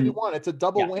is what you want. It's a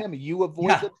double whammy. You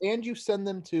avoid them and you send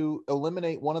them to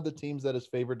eliminate one of the teams that is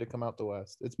favored to come out the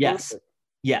West. It's perfect.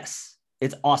 Yes.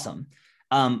 It's awesome.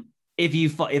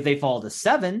 If they fall to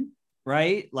 7,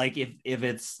 right? If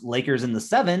it's Lakers in the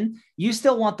 7, you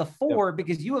still want the 4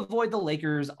 because you avoid the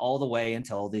Lakers all the way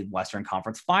until the Western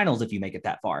Conference Finals if you make it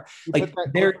that far. You put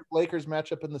that Lakers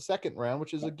matchup in the 2nd round,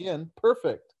 which is again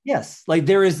perfect. Yes,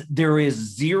 there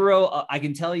is 0. I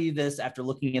can tell you this after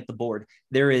looking at the board.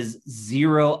 There is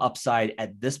 0 upside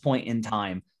at this point in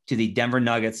time to the Denver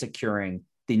Nuggets securing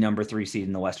the number 3 seed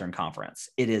in the Western Conference.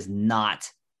 It is not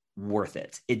worth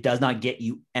it. It does not get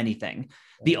you anything.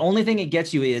 The only thing it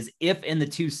gets you is if in the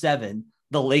 2-7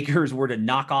 the Lakers were to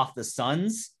knock off the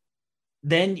Suns,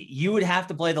 then you would have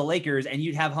to play the Lakers and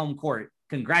you'd have home court.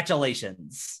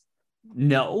 Congratulations.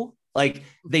 No,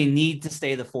 they need to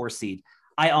stay the 4 seed.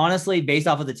 I honestly, based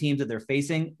off of the teams that they're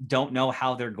facing, don't know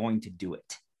how they're going to do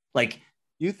it.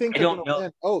 You think they're going to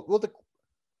win? Oh, well, the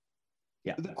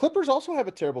Clippers also have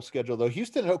a terrible schedule, though.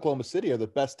 Houston and Oklahoma City are the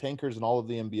best tankers in all of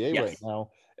the NBA right now.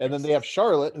 And then they have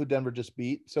Charlotte, who Denver just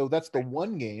beat. So that's the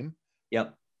 1 game.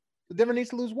 Yep. Denver needs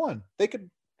to lose 1. They could.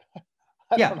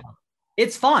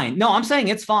 It's fine. No, I'm saying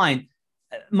it's fine.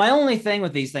 My only thing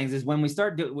with these things is when we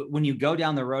when you go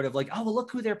down the road of oh, well,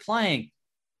 look who they're playing.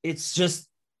 It's just,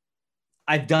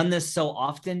 I've done this so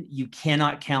often. You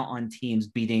cannot count on teams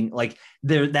beating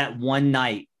that one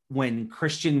night when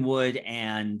Christian Wood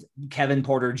and Kevin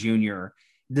Porter Jr.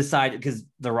 decide, because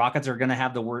the Rockets are going to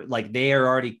have the word, like they've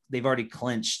already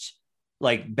clinched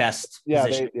like best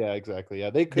position. Exactly. Yeah,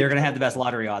 they're going to have the best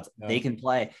lottery odds. Yeah. They can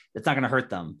play. It's not going to hurt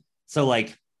them. So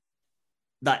like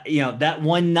that, that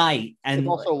one night, and they've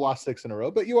also lost 6 in a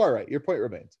row. But you are right. Your point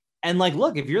remains. And like,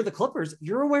 look, if you're the Clippers,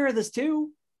 you're aware of this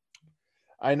too.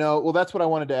 I know. Well, that's what I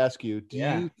wanted to ask you. Do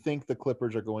you think the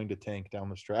Clippers are going to tank down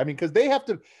the stretch? I mean, because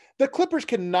the Clippers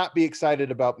cannot be excited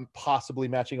about possibly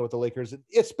matching up with the Lakers,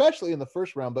 especially in the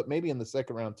first round, but maybe in the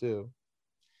second round too.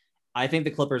 I think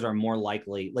the Clippers are more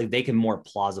likely, like they can more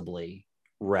plausibly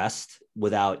rest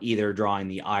without either drawing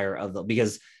the ire of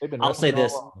because I'll say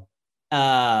this.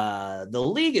 The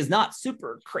league is not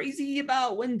super crazy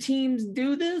about when teams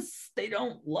do this. They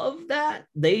don't love that.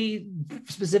 They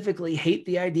specifically hate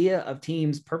the idea of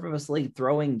teams purposely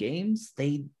throwing games.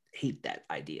 They hate that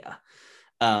idea.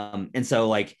 And so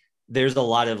like, there's a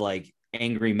lot of like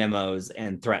angry memos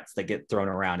and threats that get thrown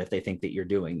around if they think that you're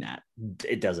doing that.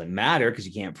 It doesn't matter because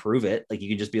you can't prove it. Like you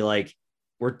can just be like,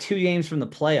 we're 2 games from the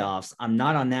playoffs. I'm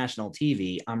not on national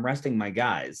TV. I'm resting my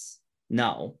guys.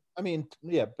 No. I mean,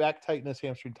 yeah, back tightness,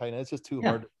 hamstring tightness. It's just too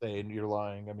hard to say, and you're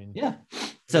lying. I mean, yeah.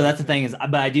 So that's the thing is,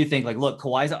 but I do think like, look,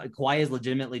 Kawhi is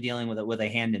legitimately dealing with a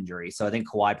hand injury. So I think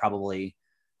Kawhi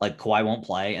won't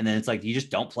play. And then it's like, you just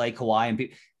don't play Kawhi. And I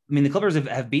mean, the Clippers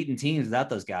have beaten teams without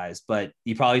those guys, but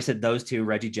you probably said those two,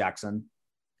 Reggie Jackson,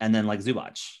 and then like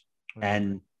Zubac. Mm-hmm.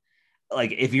 And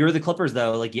like, if you're the Clippers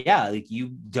though, like, yeah, like you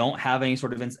don't have any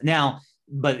sort of now,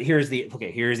 but here's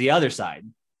the other side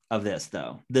of this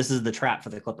though. This is the trap for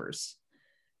the Clippers.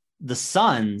 The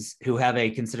Suns, who have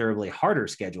a considerably harder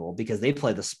schedule because they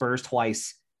play the Spurs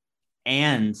twice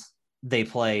and they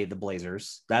play the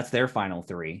Blazers. That's their final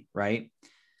 3, right?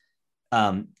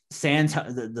 The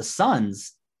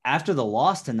Suns, after the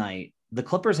loss tonight, the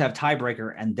Clippers have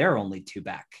tiebreaker and they're only 2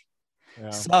 back.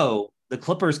 Yeah. So the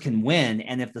Clippers can win.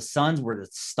 And if the Suns were to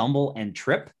stumble and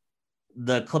trip,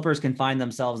 the Clippers can find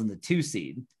themselves in the 2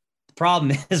 seed. The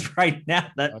problem is right now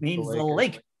that means the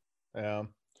Lakers. Yeah.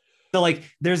 So like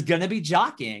there's gonna be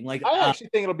jockeying. Like I actually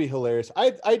think it'll be hilarious.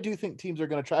 I do think teams are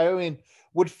gonna try. I mean,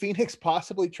 would Phoenix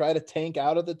possibly try to tank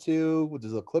out of the 2?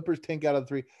 Does the Clippers tank out of the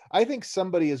 3? I think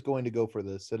somebody is going to go for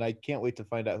this, and I can't wait to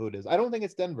find out who it is. I don't think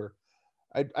it's Denver.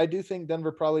 I do think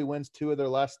Denver probably wins 2 of their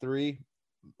last 3,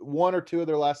 1 or 2 of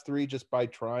their last 3 just by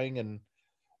trying. And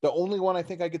the only one I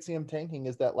think I could see them tanking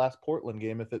is that last Portland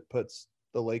game if it puts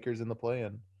the Lakers in the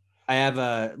play-in. I have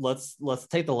let's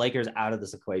take the Lakers out of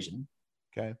this equation.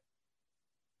 Okay.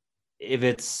 If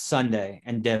it's Sunday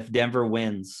and if Denver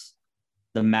wins,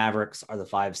 the Mavericks are the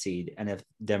 5 seed. And if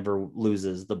Denver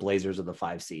loses, the Blazers are the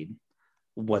 5 seed.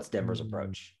 What's Denver's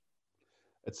approach?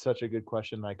 It's such a good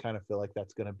question. I kind of feel like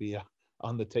that's going to be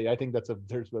on the table. I think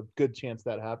there's a good chance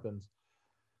that happens.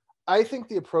 I think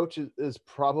the approach is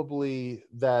probably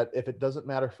that if it doesn't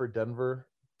matter for Denver,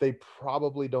 they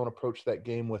probably don't approach that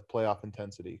game with playoff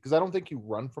intensity. Because I don't think you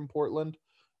run from Portland,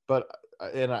 but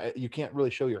you can't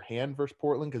really show your hand versus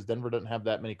Portland because Denver doesn't have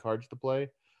that many cards to play.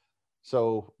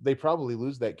 So they probably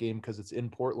lose that game because it's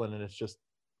in Portland and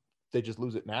they just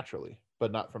lose it naturally,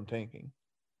 but not from tanking.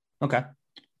 Okay.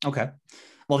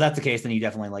 Well, if that's the case, then you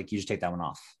definitely you just take that one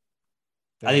off.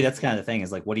 Yeah. I think that's kind of the thing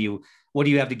is like, what do you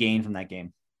have to gain from that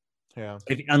game? Yeah.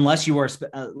 Unless you are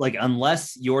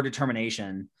unless your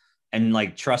determination and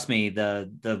like, trust me,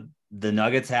 the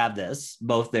Nuggets have this,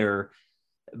 both their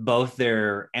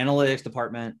analytics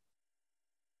department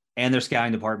and their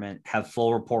scouting department have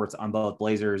full reports on both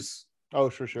Blazers,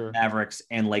 sure, Mavericks,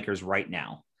 and Lakers right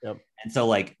now. Yep. And so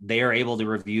like they are able to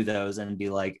review those and be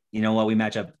like, you know what, we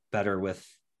match up better with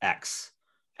X,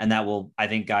 and that will, I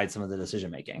think, guide some of the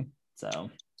decision making. So,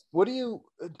 who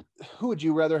would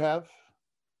you rather have?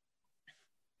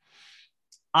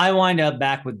 I wind up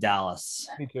back with Dallas.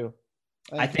 Me too.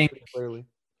 I think clearly.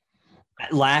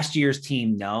 Last year's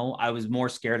team, no. I was more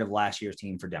scared of last year's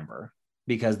team for Denver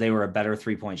because they were a better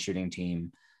 3-point shooting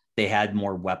team. They had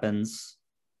more weapons.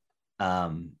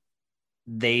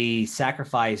 They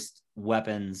sacrificed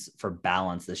weapons for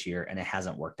balance this year, and it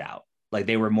hasn't worked out. Like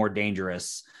they were more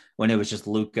dangerous when it was just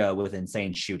Luka with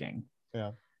insane shooting.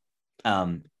 Yeah.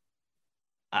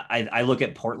 I look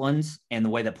at Portland and the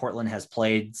way that Portland has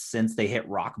played since they hit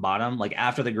rock bottom, like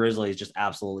after the Grizzlies just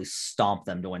absolutely stomped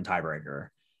them to win tiebreaker.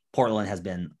 Portland has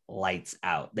been lights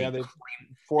out. They've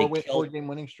 4-game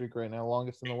winning streak right now,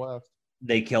 longest in the West.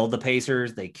 They killed the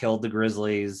Pacers. They killed the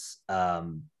Grizzlies. I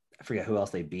forget who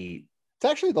else they beat. It's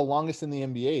actually the longest in the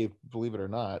NBA, believe it or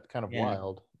not. Kind of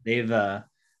wild. They've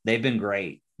been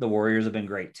great. The Warriors have been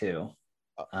great too.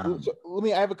 So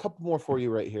I have a couple more for you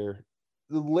right here.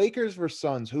 The Lakers versus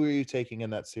Suns. Who are you taking in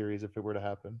that series if it were to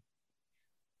happen?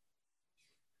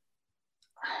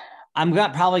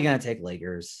 probably going to take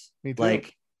Lakers. Me too.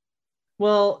 Like,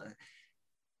 well,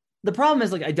 the problem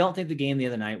is, like, I don't think the game the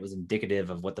other night was indicative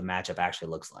of what the matchup actually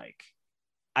looks like.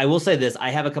 I will say this: I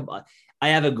have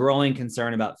a growing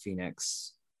concern about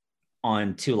Phoenix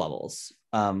on two levels.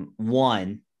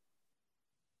 One,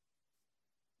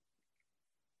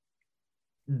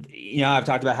 I've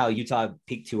talked about how Utah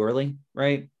peaked too early,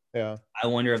 right? Yeah. I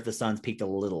wonder if the Suns peaked a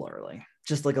little early,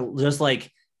 just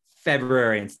like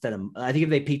February instead of. I think if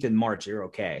they peaked in March, you're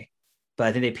okay, but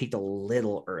I think they peaked a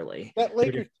little early. That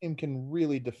Lakers team can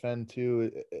really defend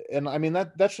too, and I mean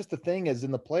that's just the thing is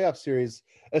in the playoff series,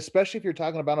 especially if you're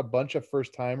talking about a bunch of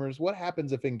first timers. What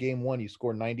happens if in game one you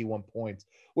score 91 points?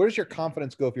 Where does your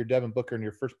confidence go if you're Devin Booker in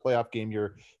your first playoff game?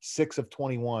 You're 6 of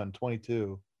 21,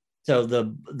 22. So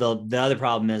the other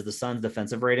problem is the Suns'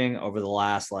 defensive rating over the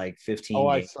last like 15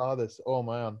 Oh, games I saw this. Oh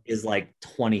man, is like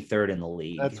 23rd in the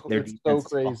league. It's so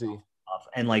crazy.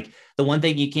 And like the one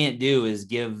thing you can't do is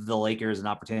give the Lakers an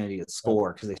opportunity to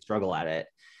score because they struggle at it.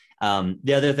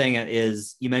 The other thing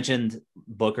is you mentioned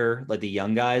Booker, like the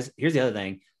young guys. Here's the other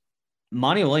thing: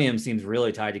 Monty Williams seems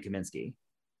really tied to Kaminsky.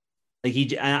 Like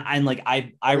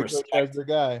I respect the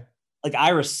guy. Like I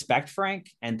respect Frank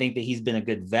and think that he's been a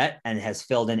good vet and has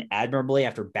filled in admirably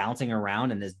after bouncing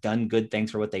around and has done good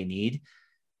things for what they need.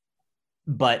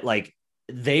 But like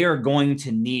they are going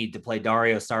to need to play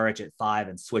Dario Saric at 5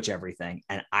 and switch everything.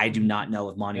 And I do not know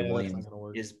if Monty Williams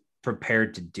is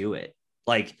prepared to do it.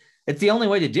 Like it's the only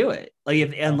way to do it.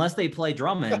 Like unless they play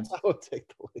Drummond, I would take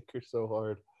the Lakers so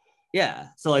hard. Yeah.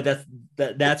 So like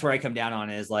that's where I come down on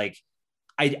is like,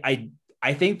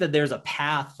 I think that there's a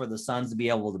path for the Suns to be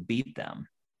able to beat them,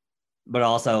 but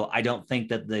also I don't think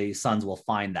that the Suns will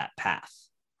find that path.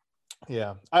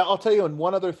 Yeah. I'll tell you, and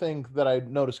one other thing that I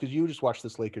noticed, because you just watched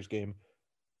this Lakers game,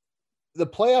 the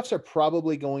playoffs are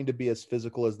probably going to be as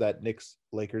physical as that Knicks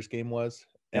Lakers game was.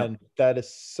 Yep. And that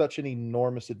is such an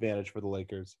enormous advantage for the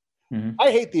Lakers. Mm-hmm.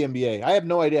 I hate the NBA. I have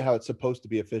no idea how it's supposed to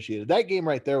be officiated. That game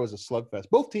right there was a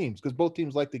slugfest. Both teams, because both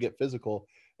teams like to get physical.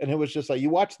 And it was just like, you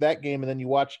watch that game and then you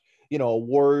watch, a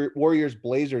Warriors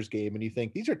Blazers game and you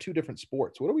think these are two different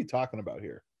sports. What are we talking about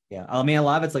here? Yeah. I mean, a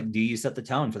lot of it's like, do you set the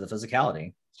tone for the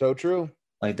physicality? So true.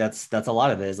 Like that's a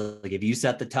lot of it is like, if you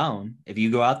set the tone, if you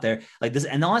go out there like this,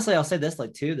 and honestly, I'll say this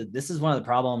like too, that this is one of the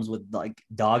problems with like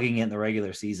dogging it in the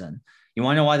regular season. You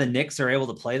want to know why the Knicks are able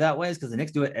to play that way? Is because the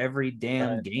Knicks do it every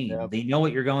damn game. Yeah. They know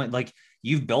what you're going, like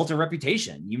you've built a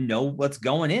reputation, you know what's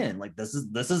going in. Like this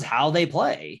is how they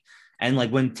play. And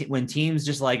like when teams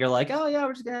just like are like, oh yeah,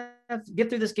 we're just gonna have to get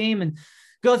through this game and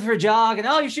go for a jog, and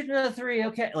oh, you're shooting another 3,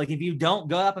 okay. Like if you don't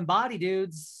go up and body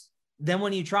dudes, then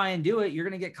when you try and do it, you're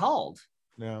gonna get called.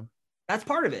 Yeah, that's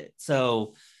part of it.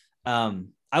 So I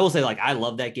will say, like, I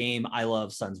love that game. I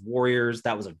love Suns Warriors.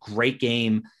 That was a great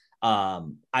game.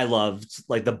 I loved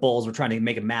like the Bulls were trying to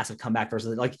make a massive comeback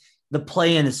versus like the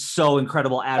play-in is so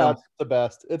incredible. Adam, that's the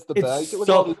best. It's the best. Look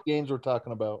at all these games we're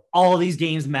talking about. All of these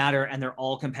games matter, and they're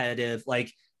all competitive.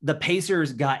 Like the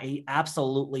Pacers got a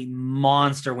absolutely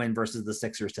monster win versus the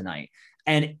Sixers tonight.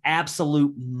 An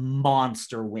absolute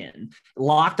monster win.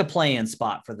 Locked a play-in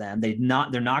spot for them. They're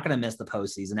not going to miss the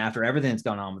postseason after everything that's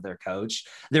going on with their coach.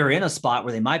 They're in a spot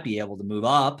where they might be able to move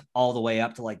up all the way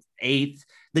up to like 8th.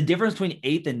 The difference between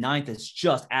 8th and 9th is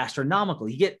just astronomical.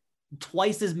 You get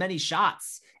twice as many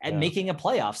shots at making a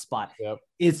playoff spot. Yep.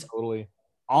 It's totally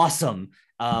awesome.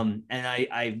 And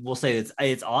I will say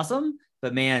it's awesome.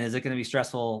 But man, is it going to be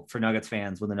stressful for Nuggets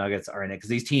fans when the Nuggets are in it? Because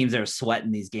these teams that are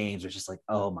sweating these games are just like,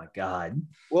 oh my God.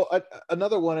 Well,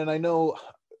 another one, and I know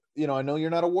you're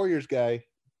not a Warriors guy,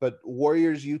 but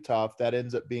Warriors Utah, if that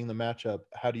ends up being the matchup,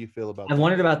 how do you feel about that? I've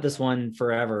wondered about this one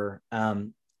forever.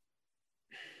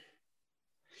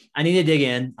 I need to dig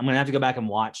in. I'm going to have to go back and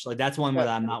watch. Like that's one where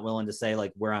I'm not willing to say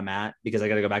like where I'm at because I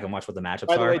got to go back and watch what the matchups are.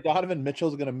 By the way, Donovan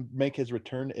Mitchell's going to make his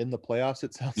return in the playoffs.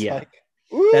 It sounds like.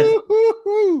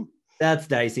 That's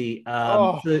dicey.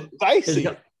 Dicey.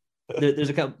 There's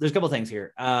a couple things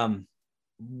here.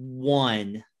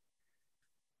 One,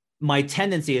 my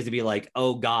tendency is to be like,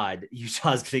 oh God,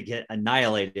 Utah's going to get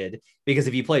annihilated because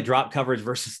if you play drop coverage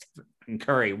versus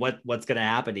Curry, what's going to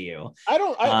happen to you?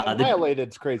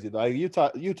 Annihilated's crazy though.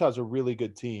 Utah's a really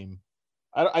good team.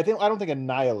 I don't think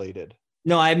annihilated.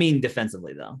 No, I mean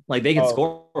defensively though. Like they can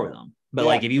score with them, but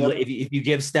like if you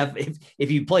give Steph, if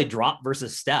you play drop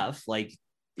versus Steph, like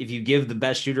if you give the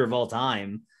best shooter of all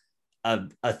time a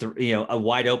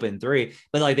wide open 3,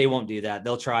 but like they won't do that.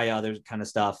 They'll try other kind of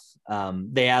stuff.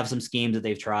 They have some schemes that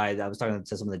they've tried. I was talking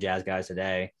to some of the Jazz guys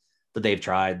today that they've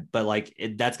tried, but like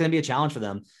that's going to be a challenge for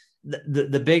them.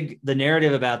 The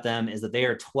narrative about them is that they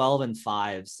are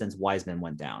 12-5 since Wiseman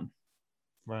went down.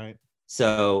 Right.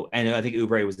 So, and I think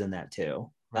Oubre was in that too.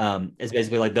 Right. It's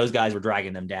basically like those guys were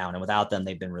dragging them down, and without them,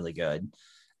 they've been really good.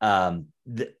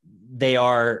 They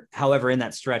are, however, in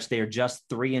that stretch, they are just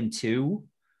 3-2,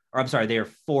 or I'm sorry, they are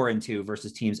 4-2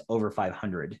 versus teams over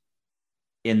 500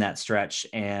 in that stretch.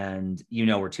 And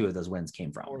where two of those wins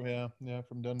came from. Oh, yeah,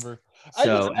 from Denver.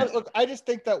 So I just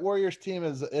think that Warriors team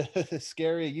is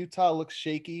scary. Utah looks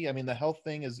shaky. I mean, the health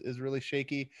thing is really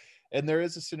shaky. And there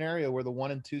is a scenario where the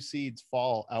 1 and 2 seeds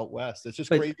fall out west. It's just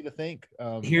crazy to think.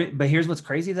 Here's what's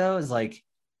crazy though, is like,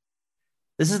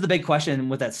 this is the big question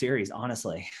with that series.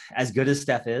 Honestly, as good as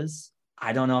Steph is,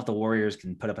 I don't know if the Warriors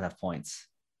can put up enough points.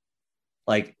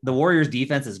 Like, the Warriors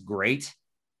defense is great.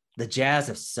 The Jazz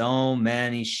have so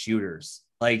many shooters,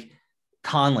 like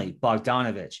Conley,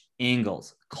 Bogdanovich,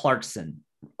 Ingles, Clarkson,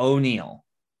 O'Neal,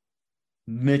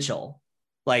 Mitchell.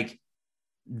 Like,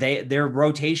 their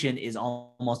rotation is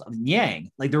almost Yang.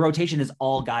 Like, their rotation is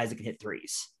all guys that can hit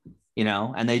threes,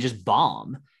 and they just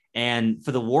bomb. And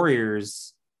for the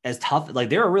Warriors, as tough, like,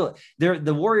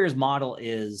 the Warriors model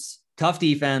is tough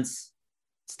defense.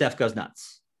 Steph goes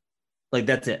nuts. Like,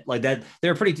 that's it. Like, that,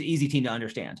 they're a pretty easy team to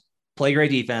understand. Play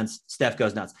great defense. Steph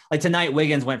goes nuts. Like, tonight,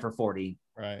 Wiggins went for 40.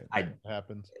 Right. It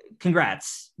happens.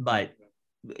 Congrats. But,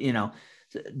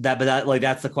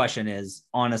 that's the question is,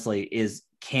 honestly,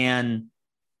 can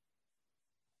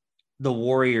the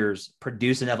Warriors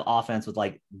produce enough offense with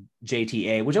like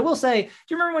JTA, which I will say, do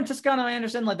you remember when Toscano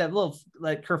Anderson, like that little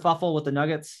like kerfuffle with the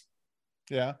Nuggets?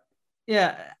 Yeah.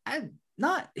 Yeah.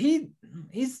 He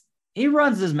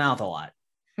runs his mouth a lot.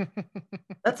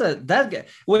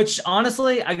 Which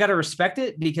honestly, I got to respect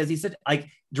it, because he said, like,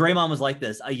 Draymond was like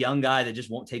this, a young guy that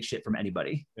just won't take shit from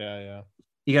anybody. Yeah.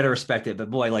 You got to respect it. But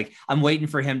boy, like, I'm waiting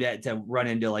for him to run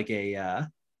into like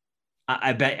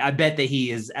I bet that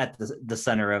he is at the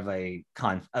center of a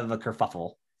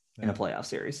kerfuffle in a playoff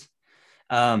series.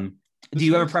 Do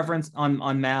you have a preference on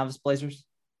Mavs Blazers?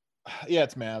 Yeah,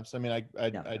 it's Mavs. I mean,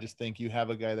 I just think you have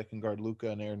a guy that can guard Luka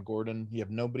and Aaron Gordon. You have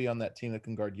nobody on that team that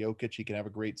can guard Jokic. He can have a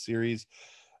great series.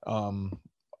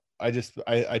 I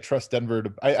trust Denver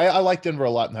I like Denver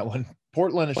a lot in that one.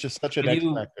 Portland is just such an X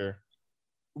factor.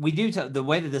 We do the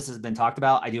way that this has been talked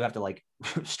about. I do have to like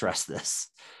stress this.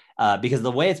 Because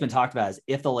the way it's been talked about is,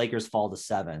 if the Lakers fall to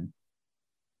 7,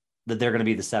 that they're going to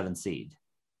be the 7th seed.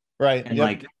 Right.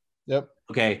 And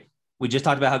okay, we just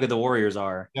talked about how good the Warriors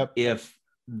are. Yep. If,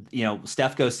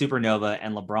 Steph goes supernova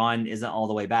and LeBron isn't all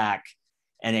the way back,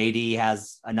 and AD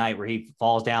has a night where he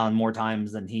falls down more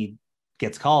times than he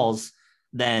gets calls,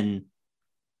 then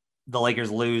the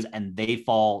Lakers lose and they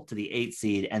fall to the 8th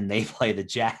seed and they play the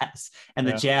Jazz, and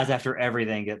the Jazz, after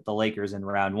everything, get the Lakers in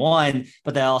round 1.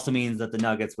 But that also means that the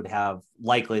Nuggets would have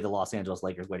likely the Los Angeles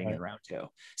Lakers waiting in round 2.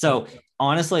 So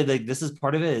honestly, this is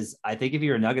part of it is, I think if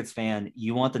you're a Nuggets fan,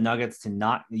 you want the Nuggets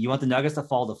to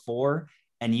fall to 4,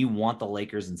 and you want the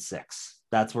Lakers in 6.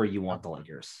 That's where you want the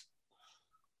Lakers.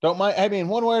 Don't mind. I mean,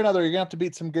 one way or another, you're going to have to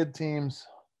beat some good teams.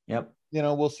 Yep.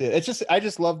 We'll see it. I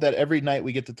just love that every night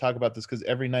we get to talk about this, because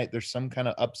every night there's some kind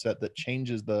of upset that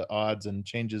changes the odds and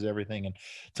changes everything. And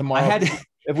tomorrow,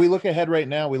 if we look ahead right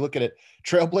now, we look at it,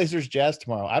 Trailblazers Jazz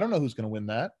tomorrow. I don't know who's going to win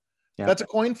that. Yeah. That's a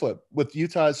coin flip. With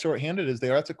Utah as shorthanded as they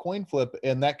are, that's a coin flip.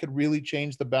 And that could really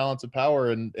change the balance of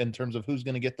power in terms of who's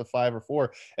going to get the 5 or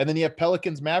 4. And then you have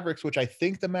Pelicans Mavericks, which I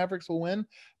think the Mavericks will win,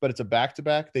 but it's a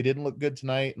back-to-back. They didn't look good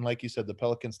tonight. And like you said, the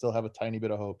Pelicans still have a tiny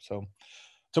bit of hope. So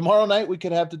tomorrow night, we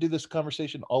could have to do this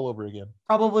conversation all over again.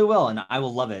 Probably will, and I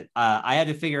will love it. I had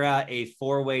to figure out a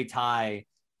 4-way tie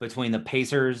between the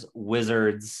Pacers,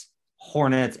 Wizards,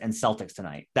 Hornets, and Celtics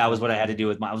tonight. That was what I had to do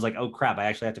with I was like, oh crap, I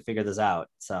actually have to figure this out.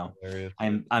 So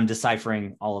I'm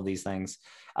deciphering all of these things.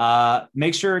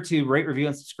 Make sure to rate, review,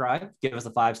 and subscribe. Give us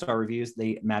the 5-star reviews.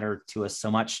 They matter to us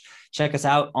so much. Check us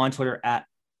out on Twitter at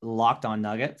Locked On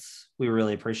Nuggets. We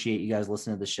really appreciate you guys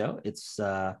listening to the show. It's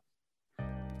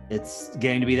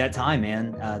getting to be that time,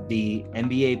 man. The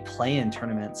NBA play-in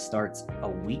tournament starts a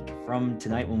week from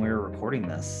tonight when we're recording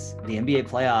this. The NBA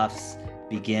playoffs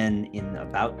begin in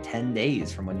about 10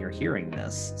 days from when you're hearing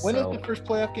this. When is the first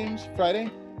playoff games? Friday?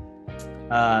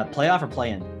 Playoff or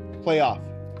play-in? Playoff.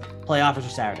 Playoff is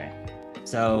Saturday.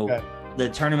 So The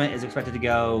tournament is expected to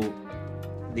go,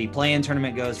 the play-in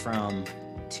tournament goes from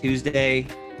Tuesday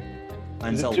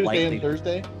until Tuesday and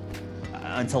Thursday?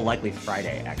 Until likely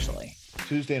Friday, actually.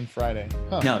 Tuesday and Friday.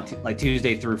 Huh. No, like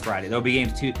Tuesday through Friday. There will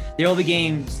be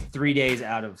games 3 days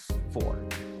out of 4.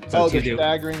 So they're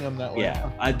staggering them that way.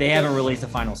 Yeah, they haven't released a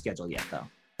final schedule yet, though.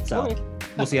 So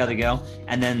we'll see how they go.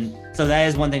 And then, so that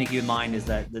is one thing to keep in mind, is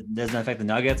that doesn't affect the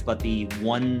Nuggets, but the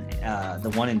 1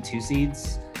 and 2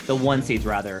 seeds, the 1 seeds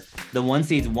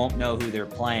won't know who they're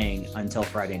playing until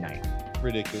Friday night.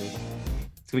 Ridiculous.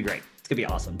 It's going to be great. It's going to be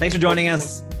awesome. Thanks for joining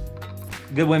us.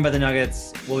 Good win by the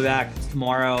Nuggets. We'll be back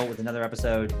tomorrow with another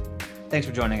episode. Thanks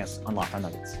for joining us on Locked On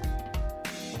Nuggets.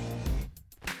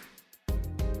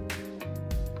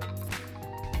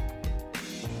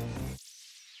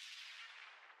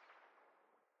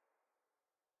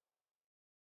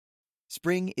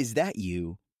 Spring, is that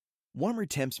you? Warmer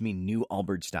temps mean new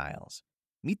Allbirds styles.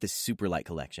 Meet the Superlight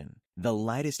Collection, the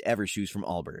lightest ever shoes from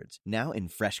Allbirds, now in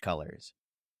fresh colors.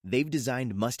 They've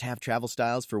designed must-have travel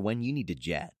styles for when you need to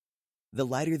jet. The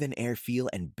lighter-than-air feel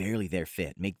and barely-there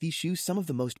fit make these shoes some of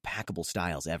the most packable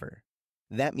styles ever.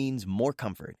 That means more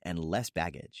comfort and less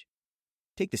baggage.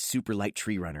 Take the Superlight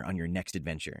Tree Runner on your next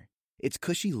adventure. Its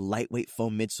cushy, lightweight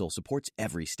foam midsole supports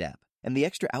every step, and the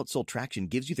extra outsole traction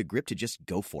gives you the grip to just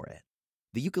go for it.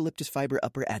 The eucalyptus fiber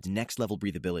upper adds next-level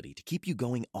breathability to keep you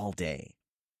going all day.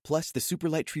 Plus, the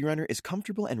Superlight Tree Runner is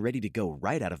comfortable and ready to go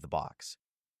right out of the box.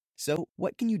 So,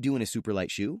 what can you do in a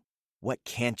Superlight shoe? What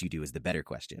can't you do is the better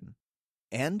question.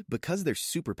 And because they're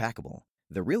super packable,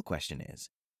 the real question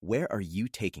is, where are you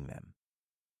taking them?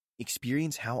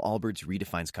 Experience how Allbirds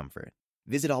redefines comfort.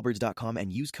 Visit allbirds.com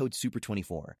and use code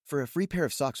SUPER24 for a free pair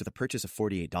of socks with a purchase of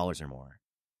 $48 or more.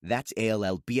 That's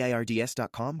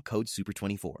ALLBIRDS.com, code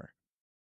SUPER24.